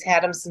time. He's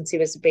had them since he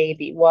was a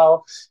baby.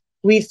 Well,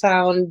 we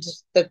found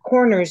the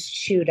corners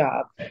chewed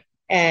up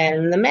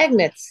and the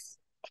magnets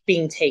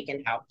being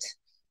taken out.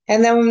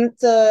 And then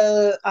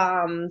the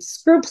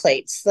screw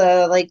plates,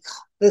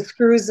 the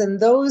screws in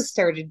those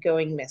started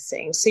going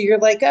missing. So you're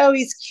like, oh,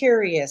 he's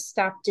curious.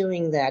 Stop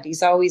doing that.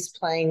 He's always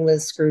playing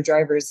with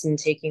screwdrivers and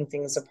taking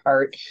things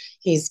apart.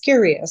 He's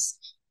curious.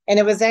 And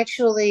it was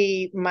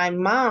actually my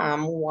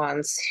mom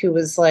once who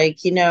was like,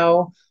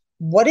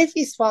 what if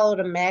he swallowed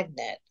a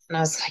magnet? And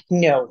I was like,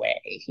 no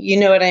way. You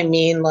know what I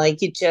mean? Like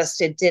it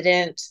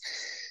didn't.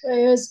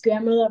 It was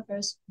Grandma that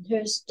first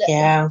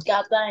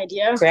got the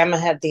idea. Grandma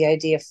had the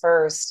idea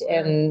first.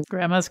 And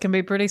grandmas can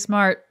be pretty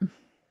smart.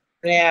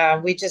 Yeah,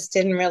 we just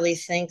didn't really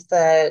think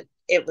that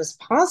it was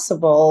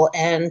possible.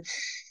 And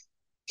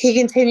he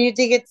continued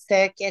to get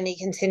sick and he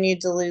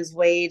continued to lose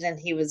weight and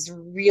he was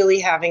really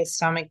having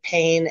stomach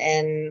pain.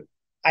 And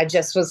I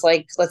just was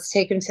like, let's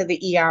take him to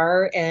the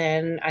ER.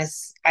 And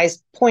I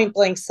point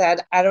blank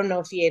said, I don't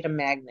know if he ate a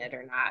magnet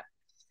or not.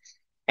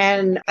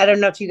 And I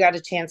don't know if you got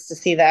a chance to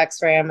see the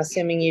x-ray. I'm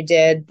assuming you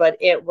did, but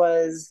it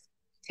was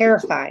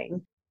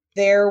terrifying.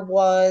 There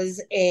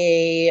was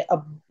a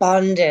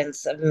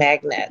abundance of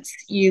magnets.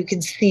 You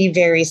could see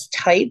various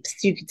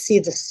types. You could see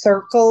the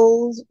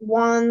circle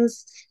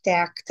ones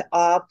stacked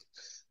up,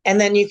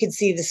 and then you could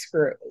see the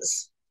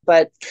screws.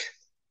 But,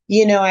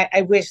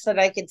 I wish that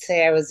I could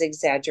say I was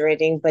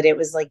exaggerating, but it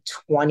was like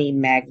 20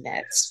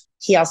 magnets.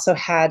 He also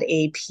had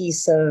a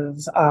piece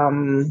of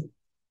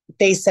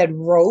they said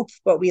rope,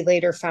 but we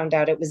later found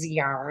out it was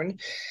yarn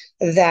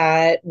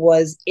that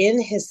was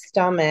in his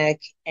stomach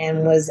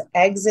and was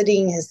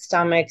exiting his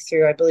stomach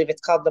through, I believe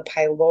it's called the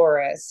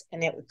pylorus,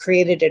 and it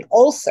created an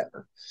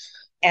ulcer.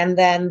 And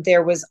then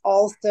there was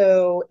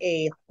also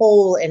a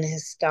hole in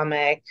his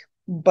stomach,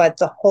 but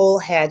the hole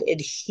had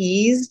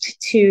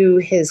adhesed to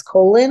his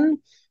colon.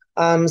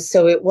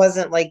 So it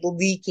wasn't like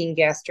leaking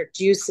gastric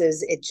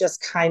juices. It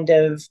just kind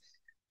of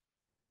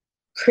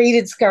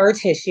created scar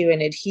tissue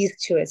and adhesed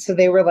to it. So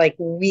they were like,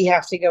 we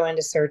have to go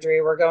into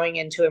surgery. We're going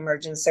into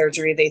emergent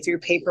surgery. They threw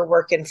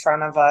paperwork in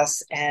front of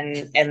us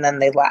and then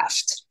they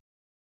left.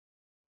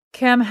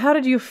 Cam, how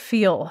did you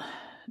feel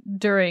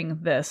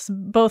during this,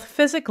 both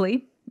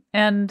physically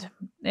and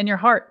in your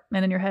heart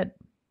and in your head?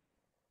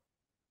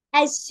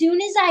 As soon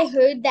as I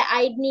heard that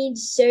I'd need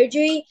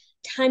surgery,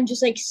 time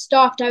just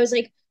stopped. I was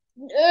like,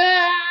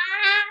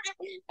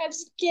 I'm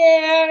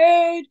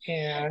scared.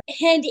 Yeah.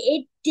 And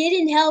it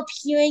didn't help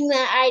hearing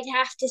that I'd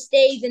have to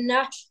stay the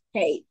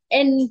night.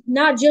 And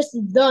not just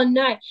the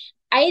night.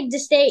 I had to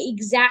stay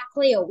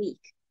exactly a week.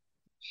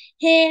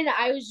 And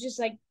I was just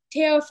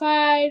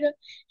terrified.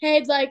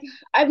 And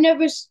I've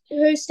never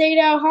stayed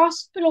at a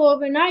hospital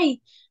overnight.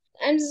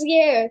 I'm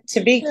scared.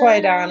 To be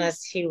quite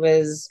honest, he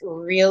was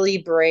really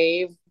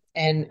brave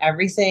and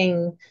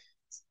everything.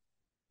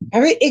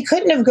 It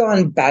couldn't have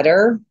gone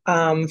better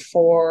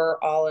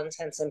for all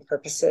intents and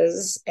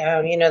purposes.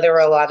 There were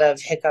a lot of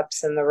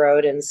hiccups in the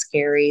road and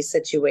scary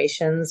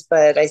situations,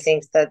 but I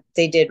think that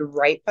they did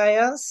right by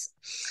us.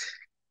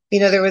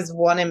 There was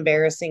one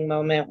embarrassing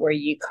moment where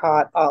you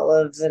caught all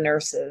of the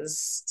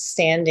nurses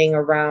standing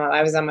around.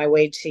 I was on my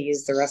way to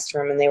use the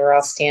restroom and they were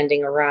all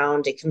standing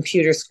around a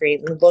computer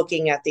screen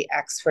looking at the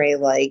x-ray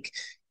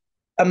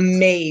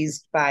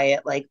amazed by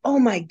it, oh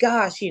my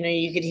gosh,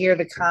 you could hear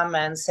the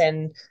comments.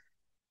 And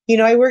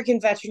I work in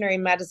veterinary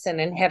medicine,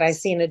 and had I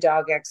seen a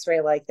dog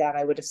x-ray like that,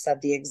 I would have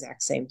said the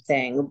exact same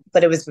thing,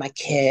 but it was my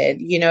kid,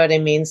 you know what I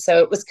mean? So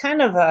it was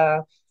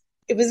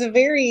it was a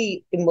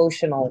very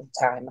emotional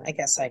time, I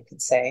guess I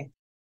could say.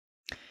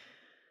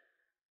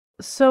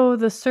 So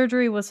the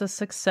surgery was a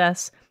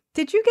success.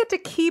 Did you get to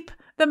keep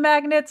the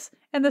magnets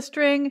and the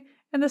string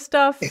and the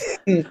stuff?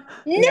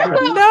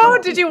 No,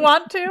 did you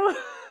want to?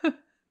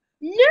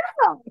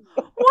 No.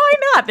 Why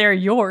not? They're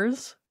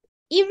yours.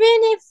 Even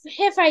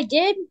if I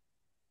did,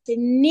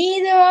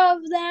 neither of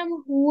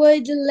them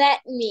would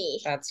let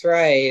me. That's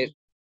right.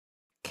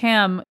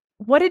 Cam,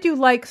 what did you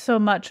like so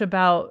much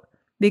about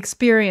the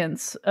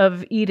experience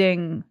of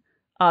eating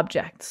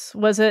objects?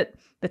 Was it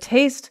the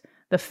taste,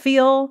 the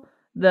feel,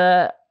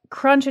 the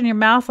crunch in your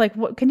mouth?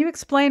 What can you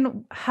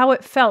explain how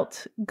it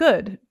felt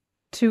good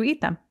to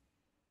eat them?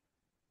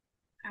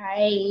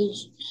 I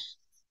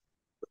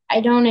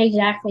don't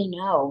exactly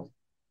know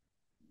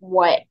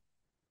what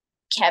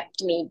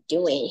kept me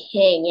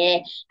doing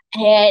it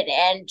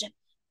and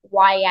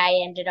why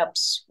I ended up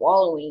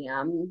swallowing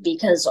them,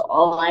 because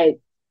all I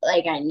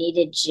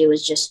needed to do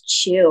was just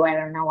chew. I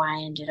don't know why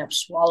I ended up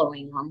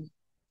swallowing them.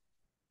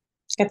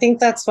 I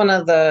think that's one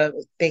of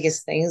the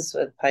biggest things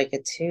with Pica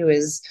too,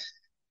 is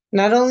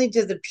not only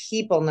do the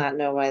people not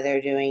know why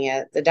they're doing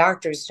it, the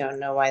doctors don't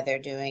know why they're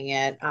doing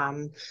it.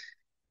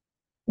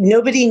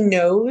 Nobody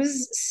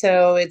knows,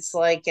 so it's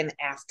like an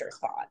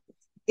afterthought.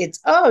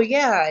 oh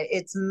yeah,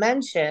 it's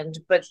mentioned,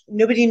 but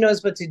nobody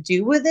knows what to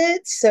do with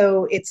it,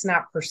 so it's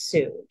not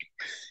pursued.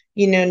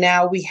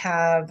 Now we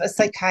have a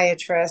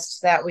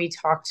psychiatrist that we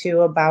talk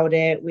to about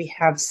it. We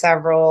have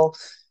several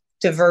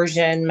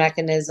diversion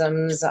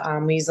mechanisms.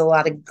 We use a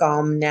lot of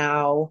gum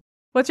now.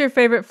 What's your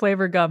favorite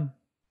flavor gum?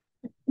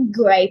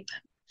 Grape.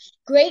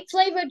 Grape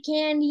flavored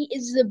candy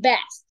is the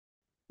best.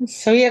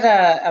 So we had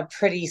a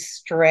pretty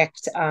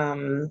strict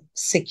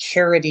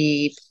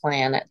security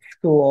plan at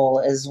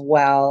school, as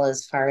well,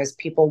 as far as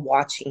people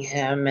watching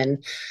him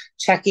and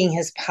checking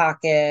his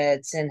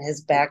pockets and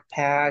his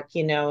backpack,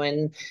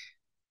 and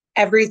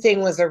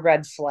everything was a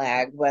red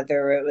flag,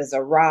 whether it was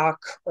a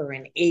rock or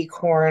an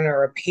acorn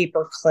or a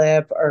paper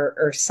clip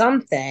or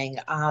something.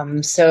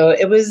 So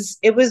it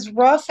was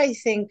rough, I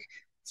think,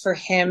 for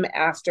him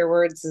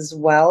afterwards as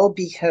well,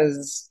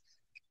 because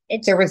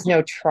there was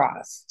no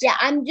trust. Yeah,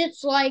 I'm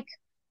just like,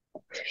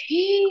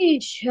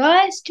 please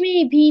trust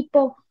me,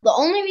 people. The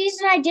only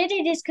reason I did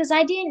it is because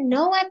I didn't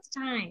know at the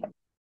time.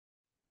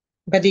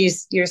 But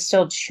you're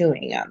still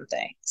chewing on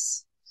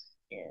things.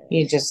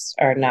 You just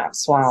are not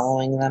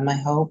swallowing them, I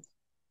hope.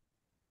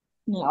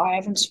 No, I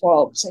haven't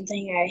swallowed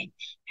something. I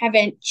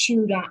haven't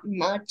chewed on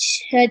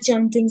much. Had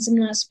some things I'm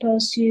not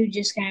supposed to.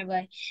 Just kind of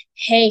like,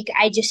 hey,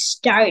 I just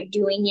start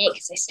doing it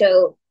because I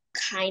still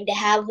kind of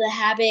have the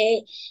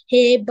habit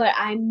here, but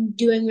I'm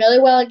doing really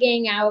well at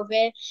getting out of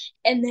it.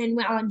 And then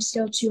while I'm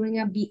still chewing,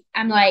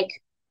 I'm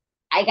like,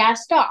 I gotta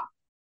stop.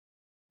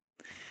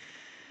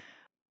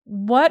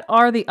 What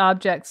are the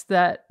objects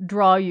that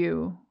draw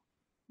you,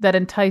 that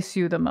entice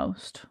you the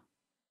most?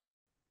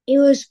 It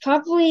was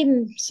probably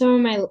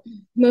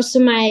most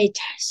of my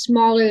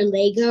smaller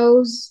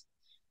Legos,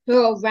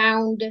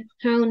 round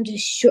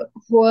short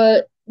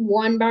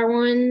one by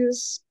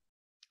ones.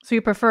 So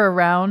you prefer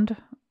round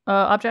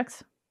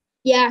objects?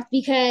 Yeah,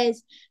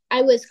 because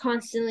I was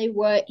constantly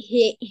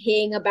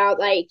hearing about,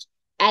 like,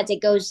 as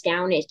it goes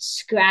down, it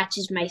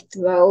scratches my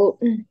throat.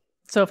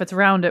 So if it's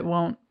round, it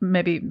won't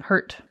maybe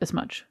hurt as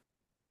much.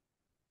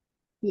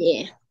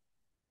 Yeah.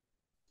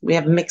 We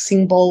have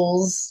mixing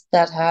bowls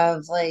that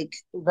have like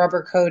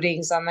rubber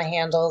coatings on the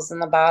handles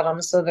and the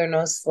bottom, so they're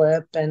no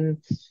slip.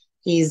 And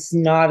he's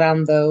not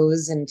on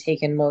those and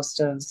taken most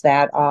of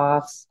that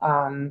off.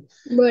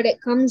 But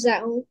it comes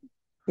out.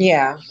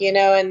 Yeah,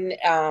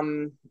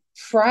 and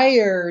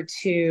prior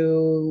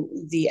to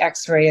the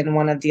x-ray, and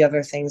one of the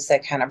other things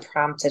that kind of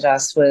prompted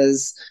us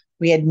was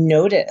we had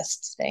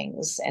noticed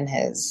things in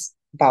his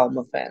bowel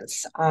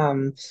movements.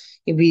 There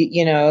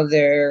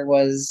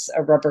was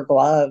a rubber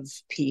glove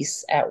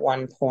piece at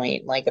one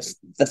point, like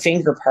the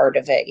finger part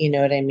of it, you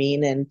know what I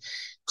mean? And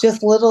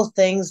just little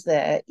things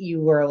that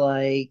you were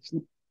like,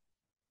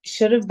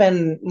 should have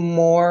been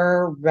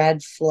more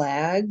red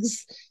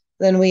flags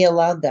than we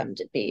allowed them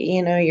to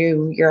be.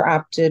 You're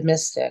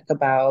optimistic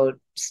about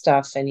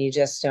stuff, and you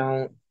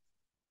don't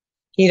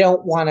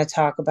want to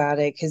talk about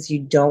it because you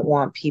don't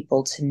want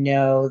people to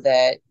know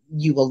that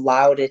you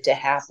allowed it to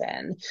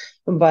happen.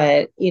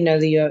 But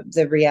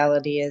the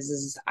reality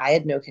is I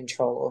had no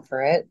control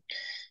over it.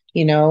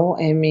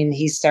 I mean,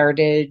 he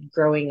started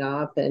growing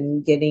up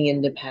and getting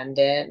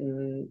independent,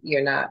 and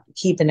you're not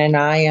keeping an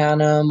eye on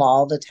him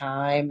all the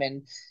time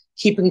and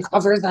keeping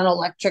covers on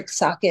electric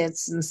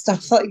sockets and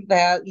stuff like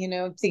that.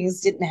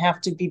 Things didn't have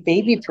to be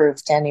baby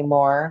proofed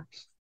anymore.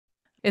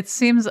 It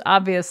seems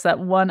obvious that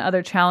one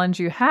other challenge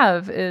you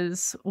have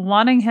is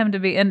wanting him to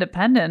be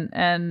independent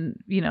and,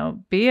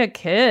 be a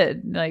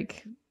kid.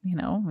 Like,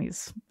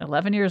 he's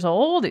 11 years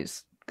old.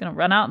 He's going to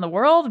run out in the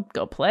world,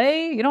 go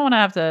play. You don't want to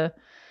have to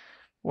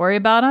worry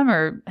about him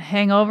or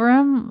hang over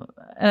him.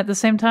 And at the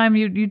same time,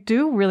 you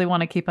do really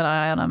want to keep an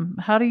eye on him.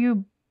 How do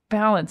you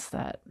balance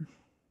that?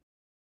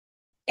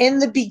 In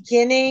the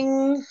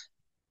beginning,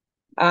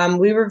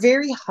 we were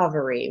very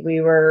hovery.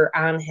 We were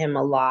on him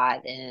a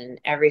lot, and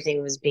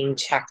everything was being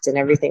checked and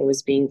everything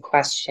was being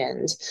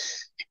questioned.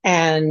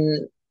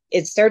 And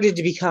it started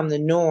to become the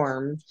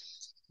norm,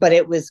 but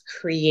it was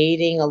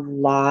creating a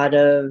lot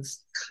of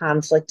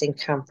conflict and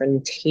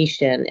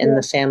confrontation in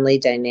the family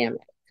dynamic.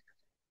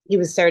 He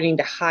was starting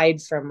to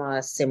hide from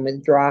us and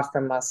withdraw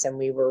from us, and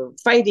we were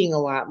fighting a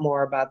lot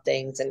more about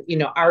things and,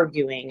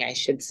 arguing, I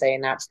should say,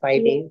 not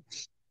fighting.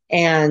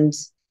 And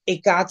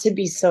it got to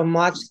be so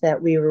much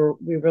that we were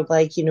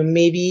like,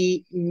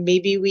 maybe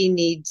we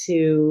need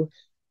to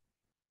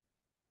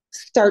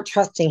start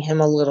trusting him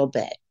a little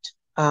bit.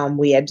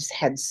 We had just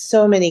had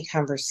so many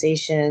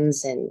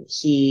conversations, and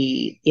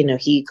he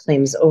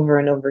claims over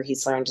and over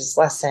he's learned his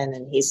lesson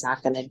and he's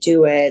not going to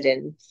do it.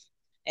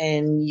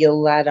 And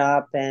you'll let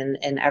up and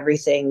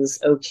everything's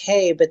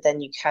okay, but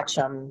then you catch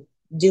him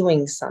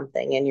doing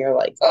something and you're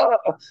like, oh.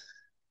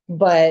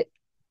 But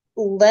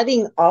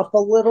letting up a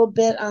little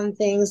bit on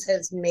things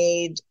has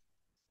made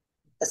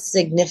a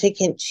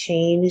significant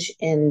change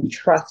in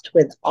trust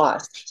with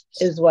us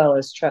as well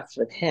as trust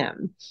with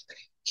him.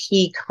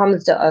 He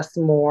comes to us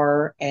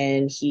more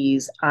and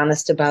he's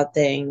honest about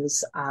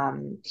things.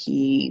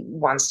 He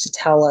wants to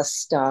tell us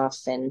stuff,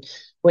 and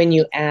when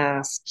you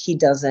ask, he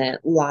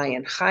doesn't lie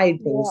and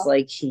hide things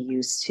like he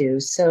used to.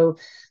 So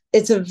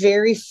it's a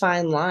very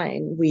fine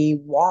line we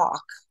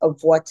walk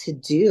of what to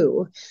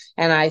do.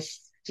 And I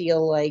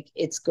feel like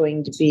it's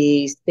going to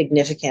be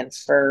significant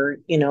for,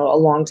 a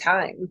long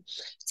time.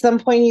 At some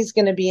point, he's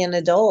going to be an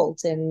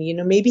adult and,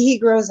 maybe he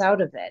grows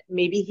out of it.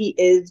 Maybe he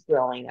is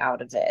growing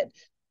out of it.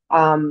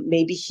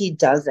 Maybe he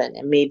doesn't,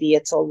 and maybe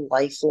it's a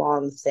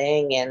lifelong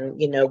thing. And,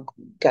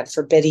 God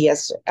forbid he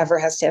ever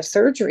has to have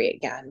surgery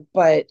again.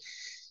 But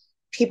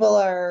people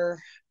are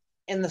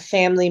in the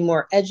family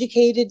more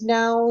educated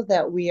now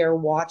that we are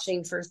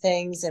watching for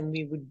things and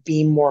we would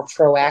be more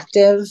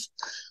proactive.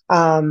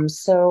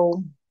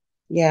 So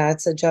yeah,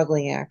 it's a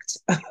juggling act.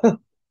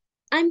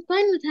 I'm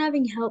fine with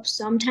having help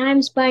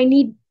sometimes, but I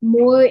need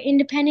more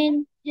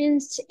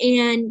independence.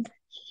 And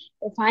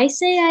if I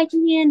say I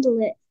can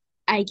handle it,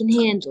 I can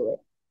handle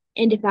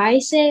it. And if I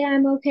say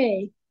I'm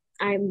okay,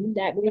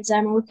 that means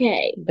I'm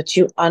okay. But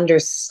you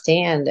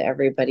understand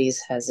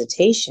everybody's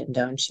hesitation,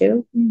 don't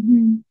you?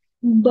 Mm-hmm.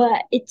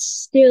 But it's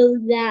still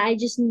that I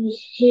just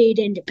need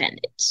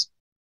independence.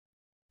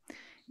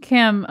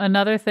 Kim,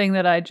 another thing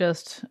that I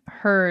just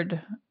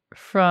heard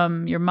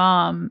from your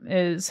mom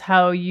is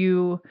how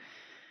you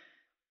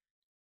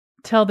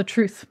tell the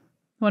truth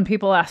when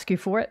people ask you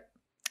for it.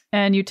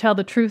 And you tell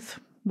the truth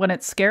when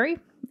it's scary,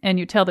 and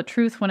you tell the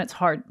truth when it's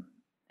hard.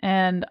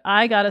 And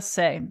I gotta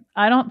say,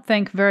 I don't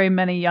think very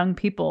many young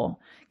people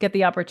get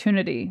the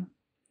opportunity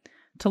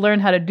to learn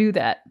how to do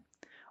that,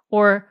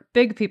 or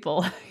big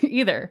people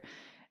either.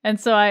 And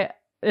so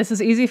this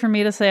is easy for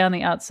me to say on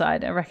the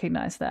outside. I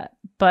recognize that.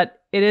 But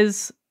it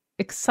is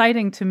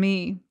exciting to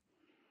me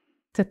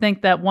to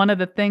think that one of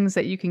the things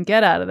that you can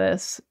get out of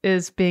this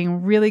is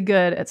being really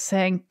good at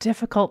saying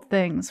difficult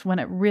things when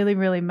it really,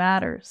 really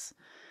matters.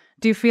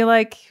 Do you feel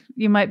like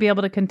you might be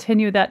able to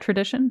continue that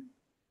tradition?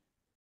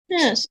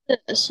 Yes.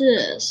 As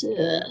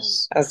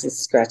it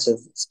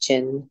scratches its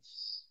chin.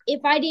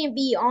 If I didn't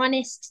be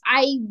honest,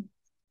 I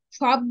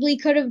probably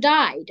could have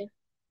died.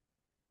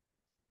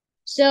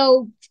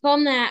 So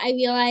from that, I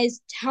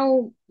realized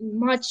how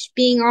much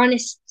being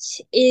honest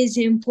is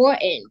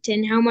important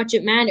and how much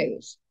it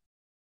matters.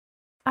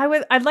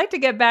 I'd like to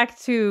get back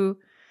to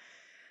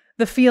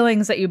the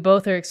feelings that you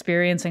both are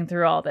experiencing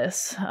through all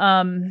this.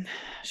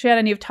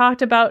 Shannon, you've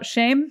talked about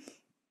shame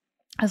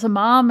as a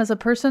mom, as a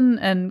person,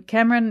 and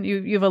Cameron,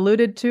 you've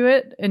alluded to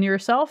it in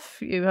yourself.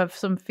 You have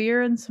some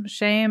fear and some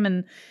shame,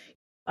 and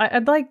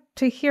I'd like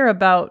to hear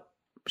about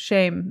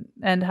shame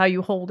and how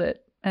you hold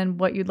it and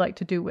what you'd like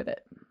to do with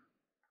it.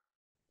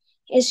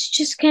 It's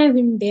just kind of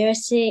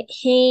embarrassing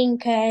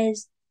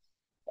because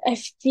I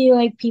feel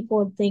like people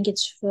would think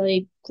it's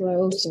really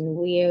gross and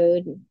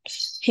weird.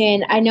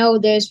 And I know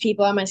there's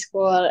people at my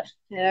school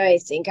that already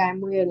think I'm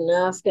weird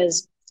enough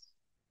because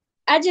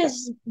I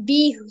just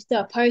be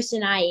the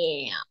person I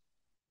am.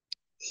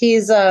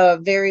 He's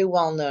very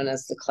well known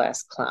as the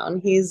class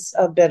clown. He's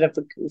a bit of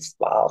a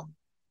goofball.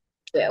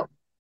 True.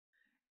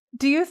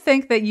 Do you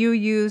think that you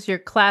use your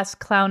class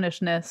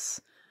clownishness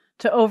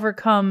to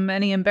overcome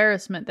any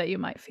embarrassment that you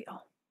might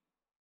feel?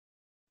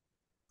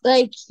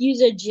 Like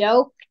use a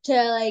joke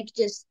to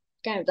just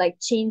kind of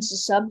change the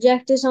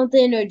subject or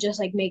something, or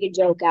just make a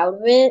joke out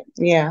of it.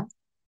 Yeah.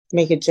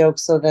 Make a joke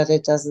so that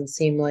it doesn't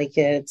seem like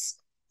it's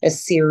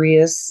as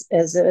serious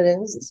as it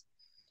is.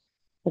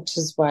 Which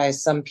is why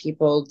some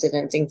people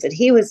didn't think that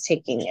he was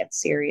taking it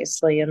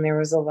seriously. And there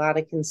was a lot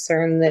of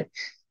concern that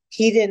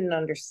he didn't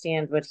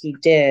understand what he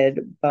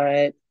did.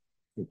 But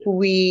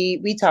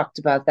we talked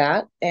about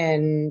that,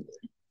 and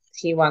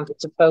he wanted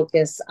to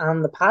focus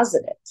on the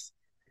positive.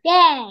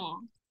 Yeah.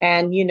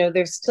 And,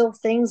 there's still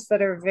things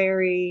that are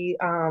very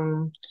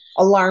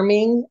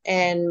alarming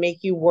and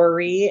make you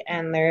worry.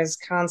 And there's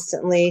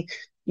constantly,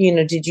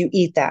 did you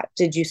eat that?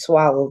 Did you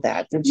swallow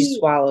that? Did you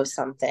swallow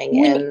something?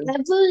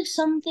 Whenever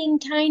something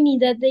tiny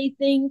that they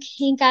think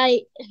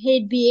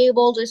I'd be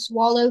able to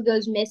swallow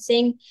goes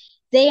missing,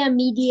 they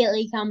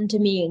immediately come to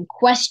me and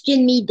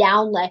question me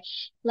down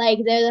like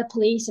they're the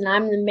police and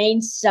I'm the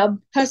main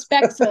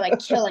suspect for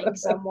killing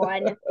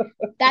someone.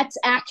 That's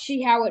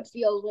actually how it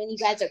feels when you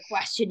guys are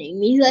questioning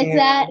me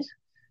that.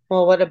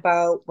 Well, what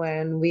about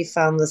when we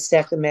found the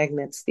stack of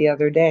magnets the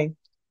other day?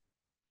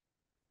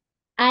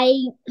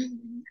 I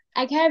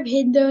kind of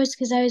hid those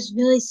because I was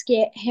really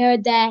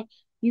scared that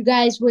you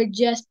guys would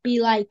just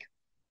be like,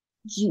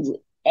 you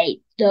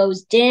ate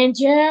those, didn't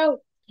you?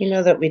 You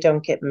know that we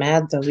don't get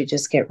mad, though. We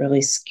just get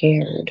really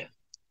scared.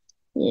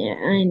 Yeah,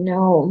 I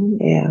know.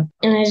 Yeah.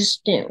 And I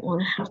just didn't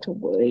want to have to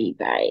worry you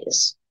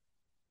guys.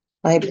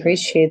 I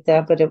appreciate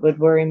that, but it would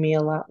worry me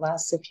a lot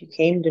less if you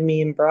came to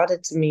me and brought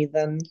it to me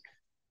than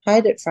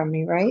hide it from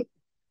me, right?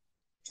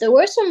 There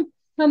were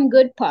some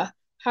good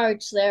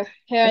parts there.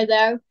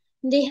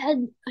 They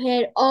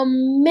had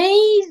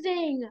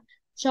amazing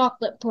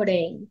chocolate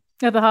pudding.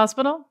 At the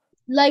hospital?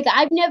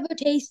 I've never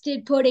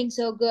tasted pudding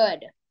so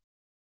good.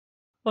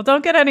 Well,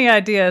 don't get any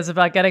ideas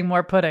about getting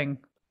more pudding.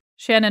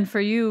 Shannon, for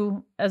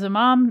you as a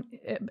mom,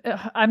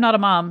 I'm not a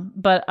mom,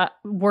 but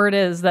word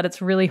is that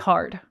it's really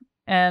hard.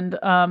 And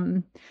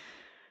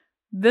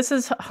This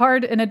is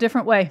hard in a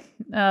different way.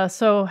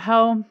 So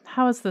how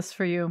is this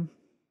for you?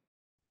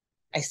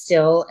 I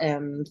still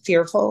am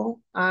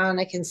fearful on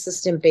a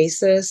consistent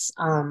basis.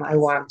 I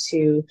want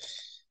to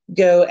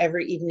go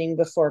every evening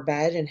before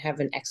bed and have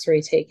an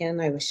x-ray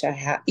taken. I wish I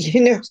had,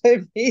 you know what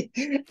I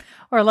mean?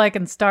 Or like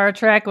in Star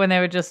Trek when they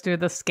would just do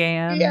the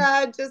scan.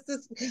 Yeah, just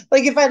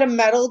like if I had a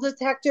metal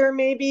detector,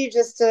 maybe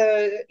just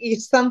to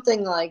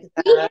something like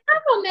that. We have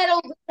a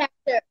metal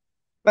detector.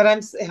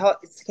 But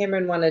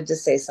Cameron wanted to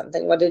say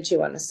something. What did you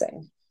want to say?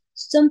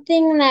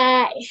 Something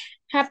that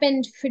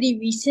happened pretty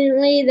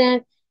recently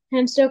that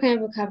I'm still kind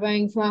of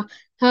recovering from,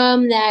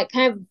 that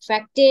kind of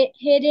hit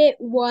it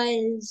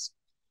was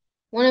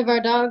one of our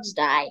dogs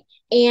died.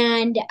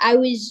 And I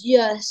was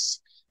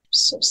just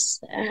so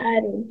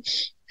sad.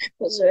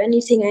 Was there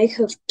anything I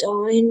could have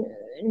done?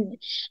 And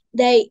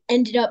they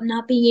ended up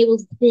not being able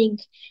to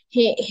think,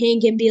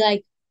 Hank, and be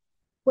like,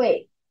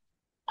 wait,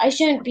 I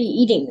shouldn't be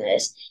eating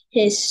this.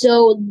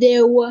 So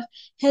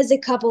has a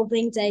couple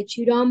things I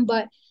chewed on,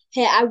 but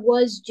hey, I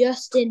was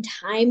just in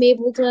time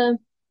able to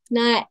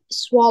not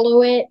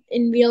swallow it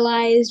and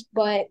realize,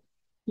 but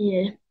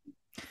yeah.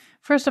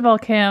 First of all,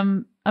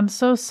 Cam, I'm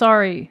so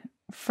sorry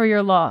for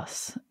your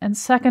loss. And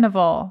second of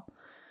all,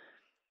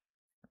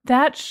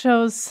 that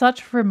shows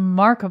such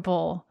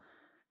remarkable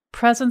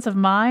presence of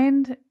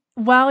mind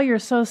while you're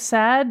so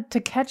sad to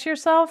catch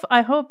yourself.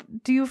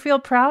 Do you feel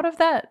proud of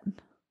that?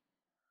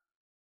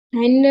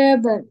 Kinda,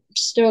 but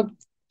still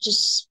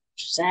just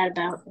sad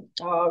about the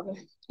dog.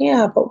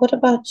 Yeah, but what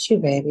about you,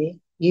 baby?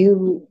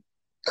 You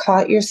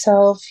caught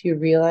yourself, you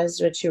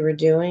realized what you were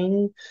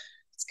doing.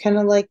 It's kind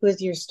of like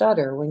with your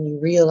stutter. When you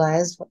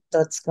realize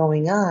what's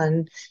going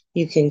on,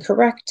 you can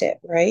correct it,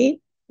 right?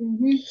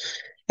 Mm-hmm.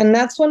 And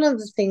that's one of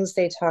the things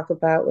they talk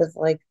about with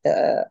like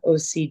the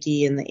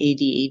OCD and the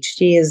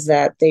ADHD is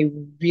that they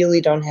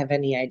really don't have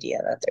any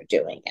idea that they're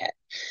doing it.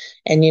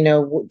 And,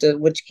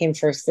 which came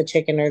first, the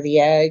chicken or the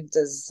egg?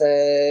 Does,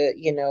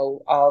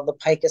 all the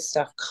pica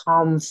stuff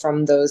come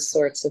from those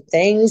sorts of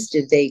things?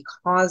 Did they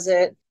cause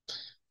it?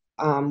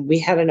 We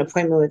had an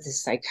appointment with a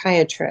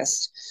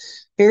psychiatrist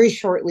very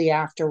shortly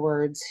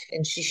afterwards,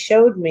 and she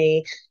showed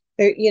me,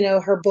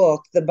 her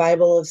book, The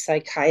Bible of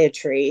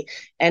Psychiatry,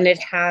 and it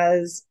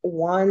has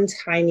one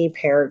tiny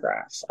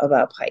paragraph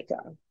about pica.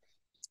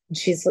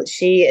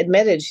 She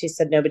admitted, she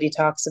said nobody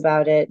talks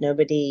about it,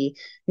 nobody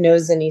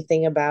knows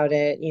anything about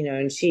it,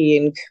 and she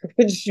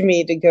encouraged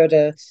me to go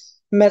to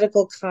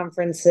medical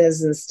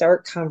conferences and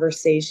start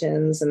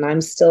conversations. And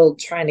I'm still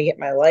trying to get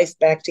my life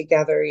back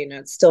together.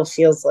 It still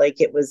feels like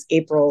it was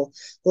April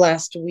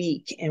last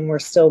week and we're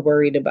still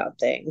worried about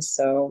things.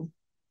 So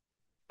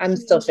I'm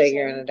still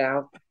figuring it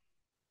out.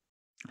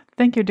 I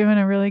think you're doing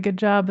a really good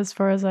job as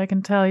far as I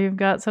can tell. You've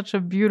got such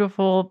a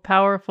beautiful,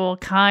 powerful,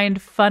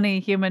 kind, funny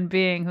human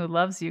being who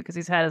loves you because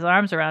he's had his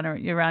arms around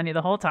you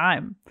the whole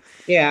time.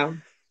 Yeah.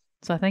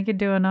 So I think you're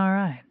doing all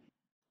right.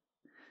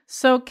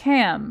 So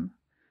Cam,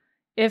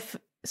 if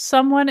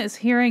someone is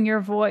hearing your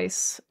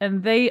voice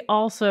and they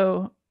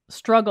also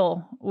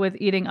struggle with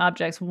eating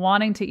objects,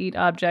 wanting to eat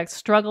objects,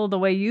 struggle the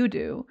way you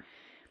do,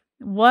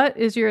 what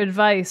is your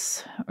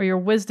advice or your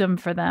wisdom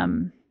for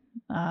them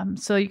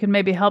so you can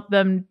maybe help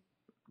them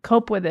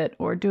cope with it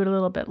or do it a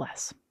little bit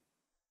less?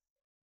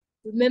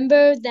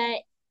 Remember that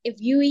if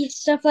you eat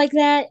stuff like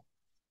that,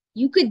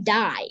 you could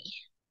die.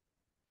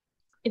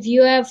 If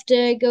you have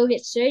to go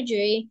get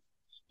surgery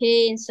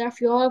and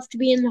stuff, you'll have to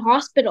be in the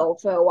hospital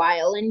for a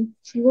while and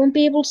you won't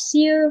be able to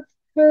see your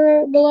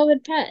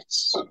beloved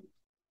pets.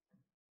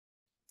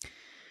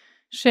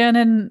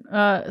 Shannon,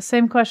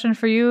 same question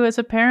for you as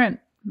a parent.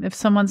 If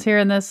someone's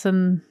hearing this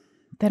and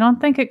they don't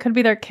think it could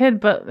be their kid,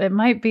 but it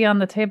might be on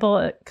the table.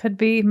 It could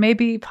be,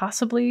 maybe,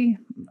 possibly.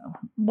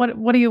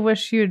 What do you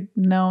wish you'd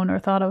known or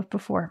thought of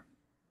before?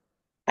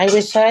 I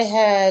wish I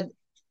had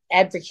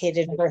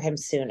advocated for him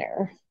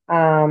sooner.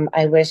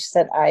 I wish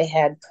that I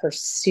had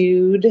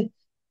pursued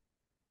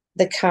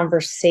the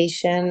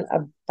conversation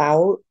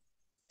about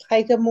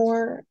pica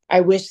more.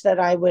 I wish that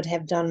I would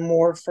have done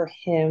more for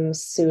him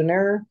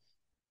sooner,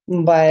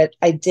 but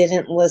I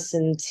didn't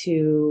listen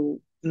to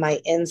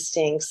my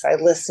instincts. I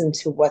listened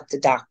to what the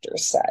doctor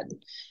said.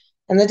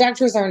 And the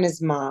doctors aren't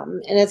his mom.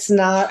 And it's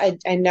not,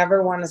 I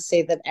never want to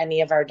say that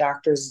any of our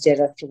doctors did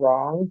us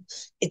wrong.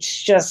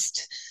 It's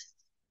just,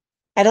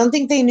 I don't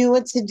think they knew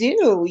what to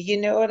do. You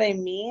know what I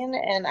mean?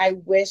 And I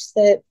wish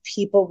that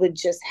people would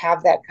just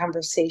have that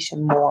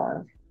conversation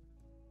more.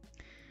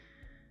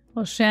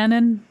 Well,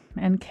 Shannon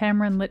and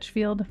Cameron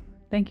Litchfield,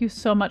 thank you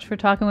so much for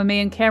talking with me.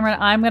 And Cameron,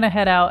 I'm going to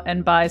head out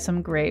and buy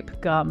some grape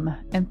gum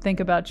and think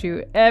about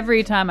you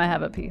every time I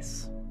have a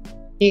piece.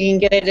 You can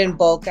get it in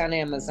bulk on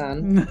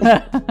Amazon.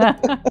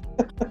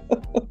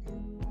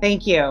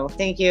 Thank you.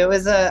 Thank you. It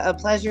was a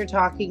pleasure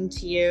talking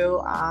to you.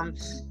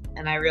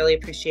 And I really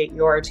appreciate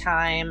your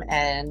time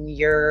and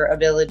your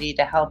ability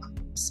to help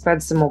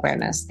spread some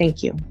awareness.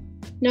 Thank you.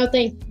 No,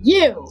 thank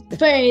you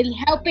for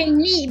helping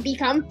me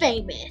become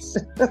famous.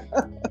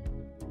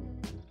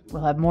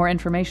 We'll have more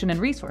information and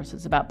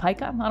resources about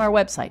pica on our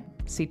website,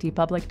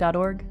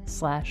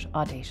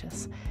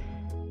 ctpublic.org/audacious.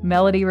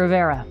 Melody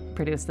Rivera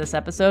produced this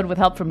episode with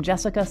help from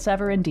Jessica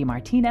Severin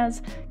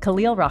DeMartinez,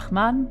 Khalil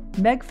Rahman,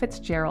 Meg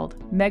Fitzgerald,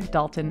 Meg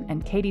Dalton,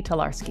 and Katie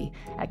Tolarski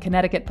at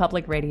Connecticut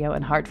Public Radio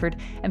in Hartford,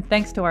 and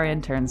thanks to our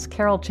interns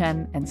Carol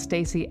Chen and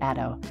Stacy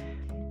Addo.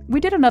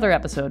 We did another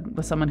episode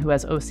with someone who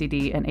has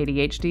OCD and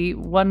ADHD.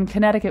 One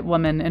Connecticut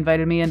woman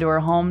invited me into her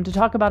home to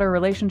talk about her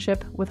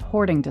relationship with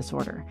hoarding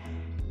disorder.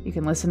 You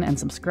can listen and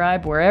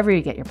subscribe wherever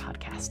you get your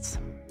podcasts.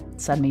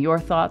 Send me your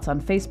thoughts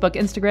on Facebook,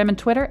 Instagram, and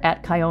Twitter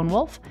at Kyone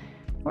Wolf,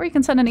 or you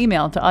can send an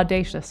email to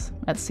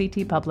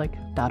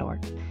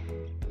audacious@ctpublic.org.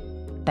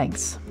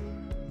 Thanks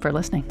for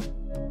listening.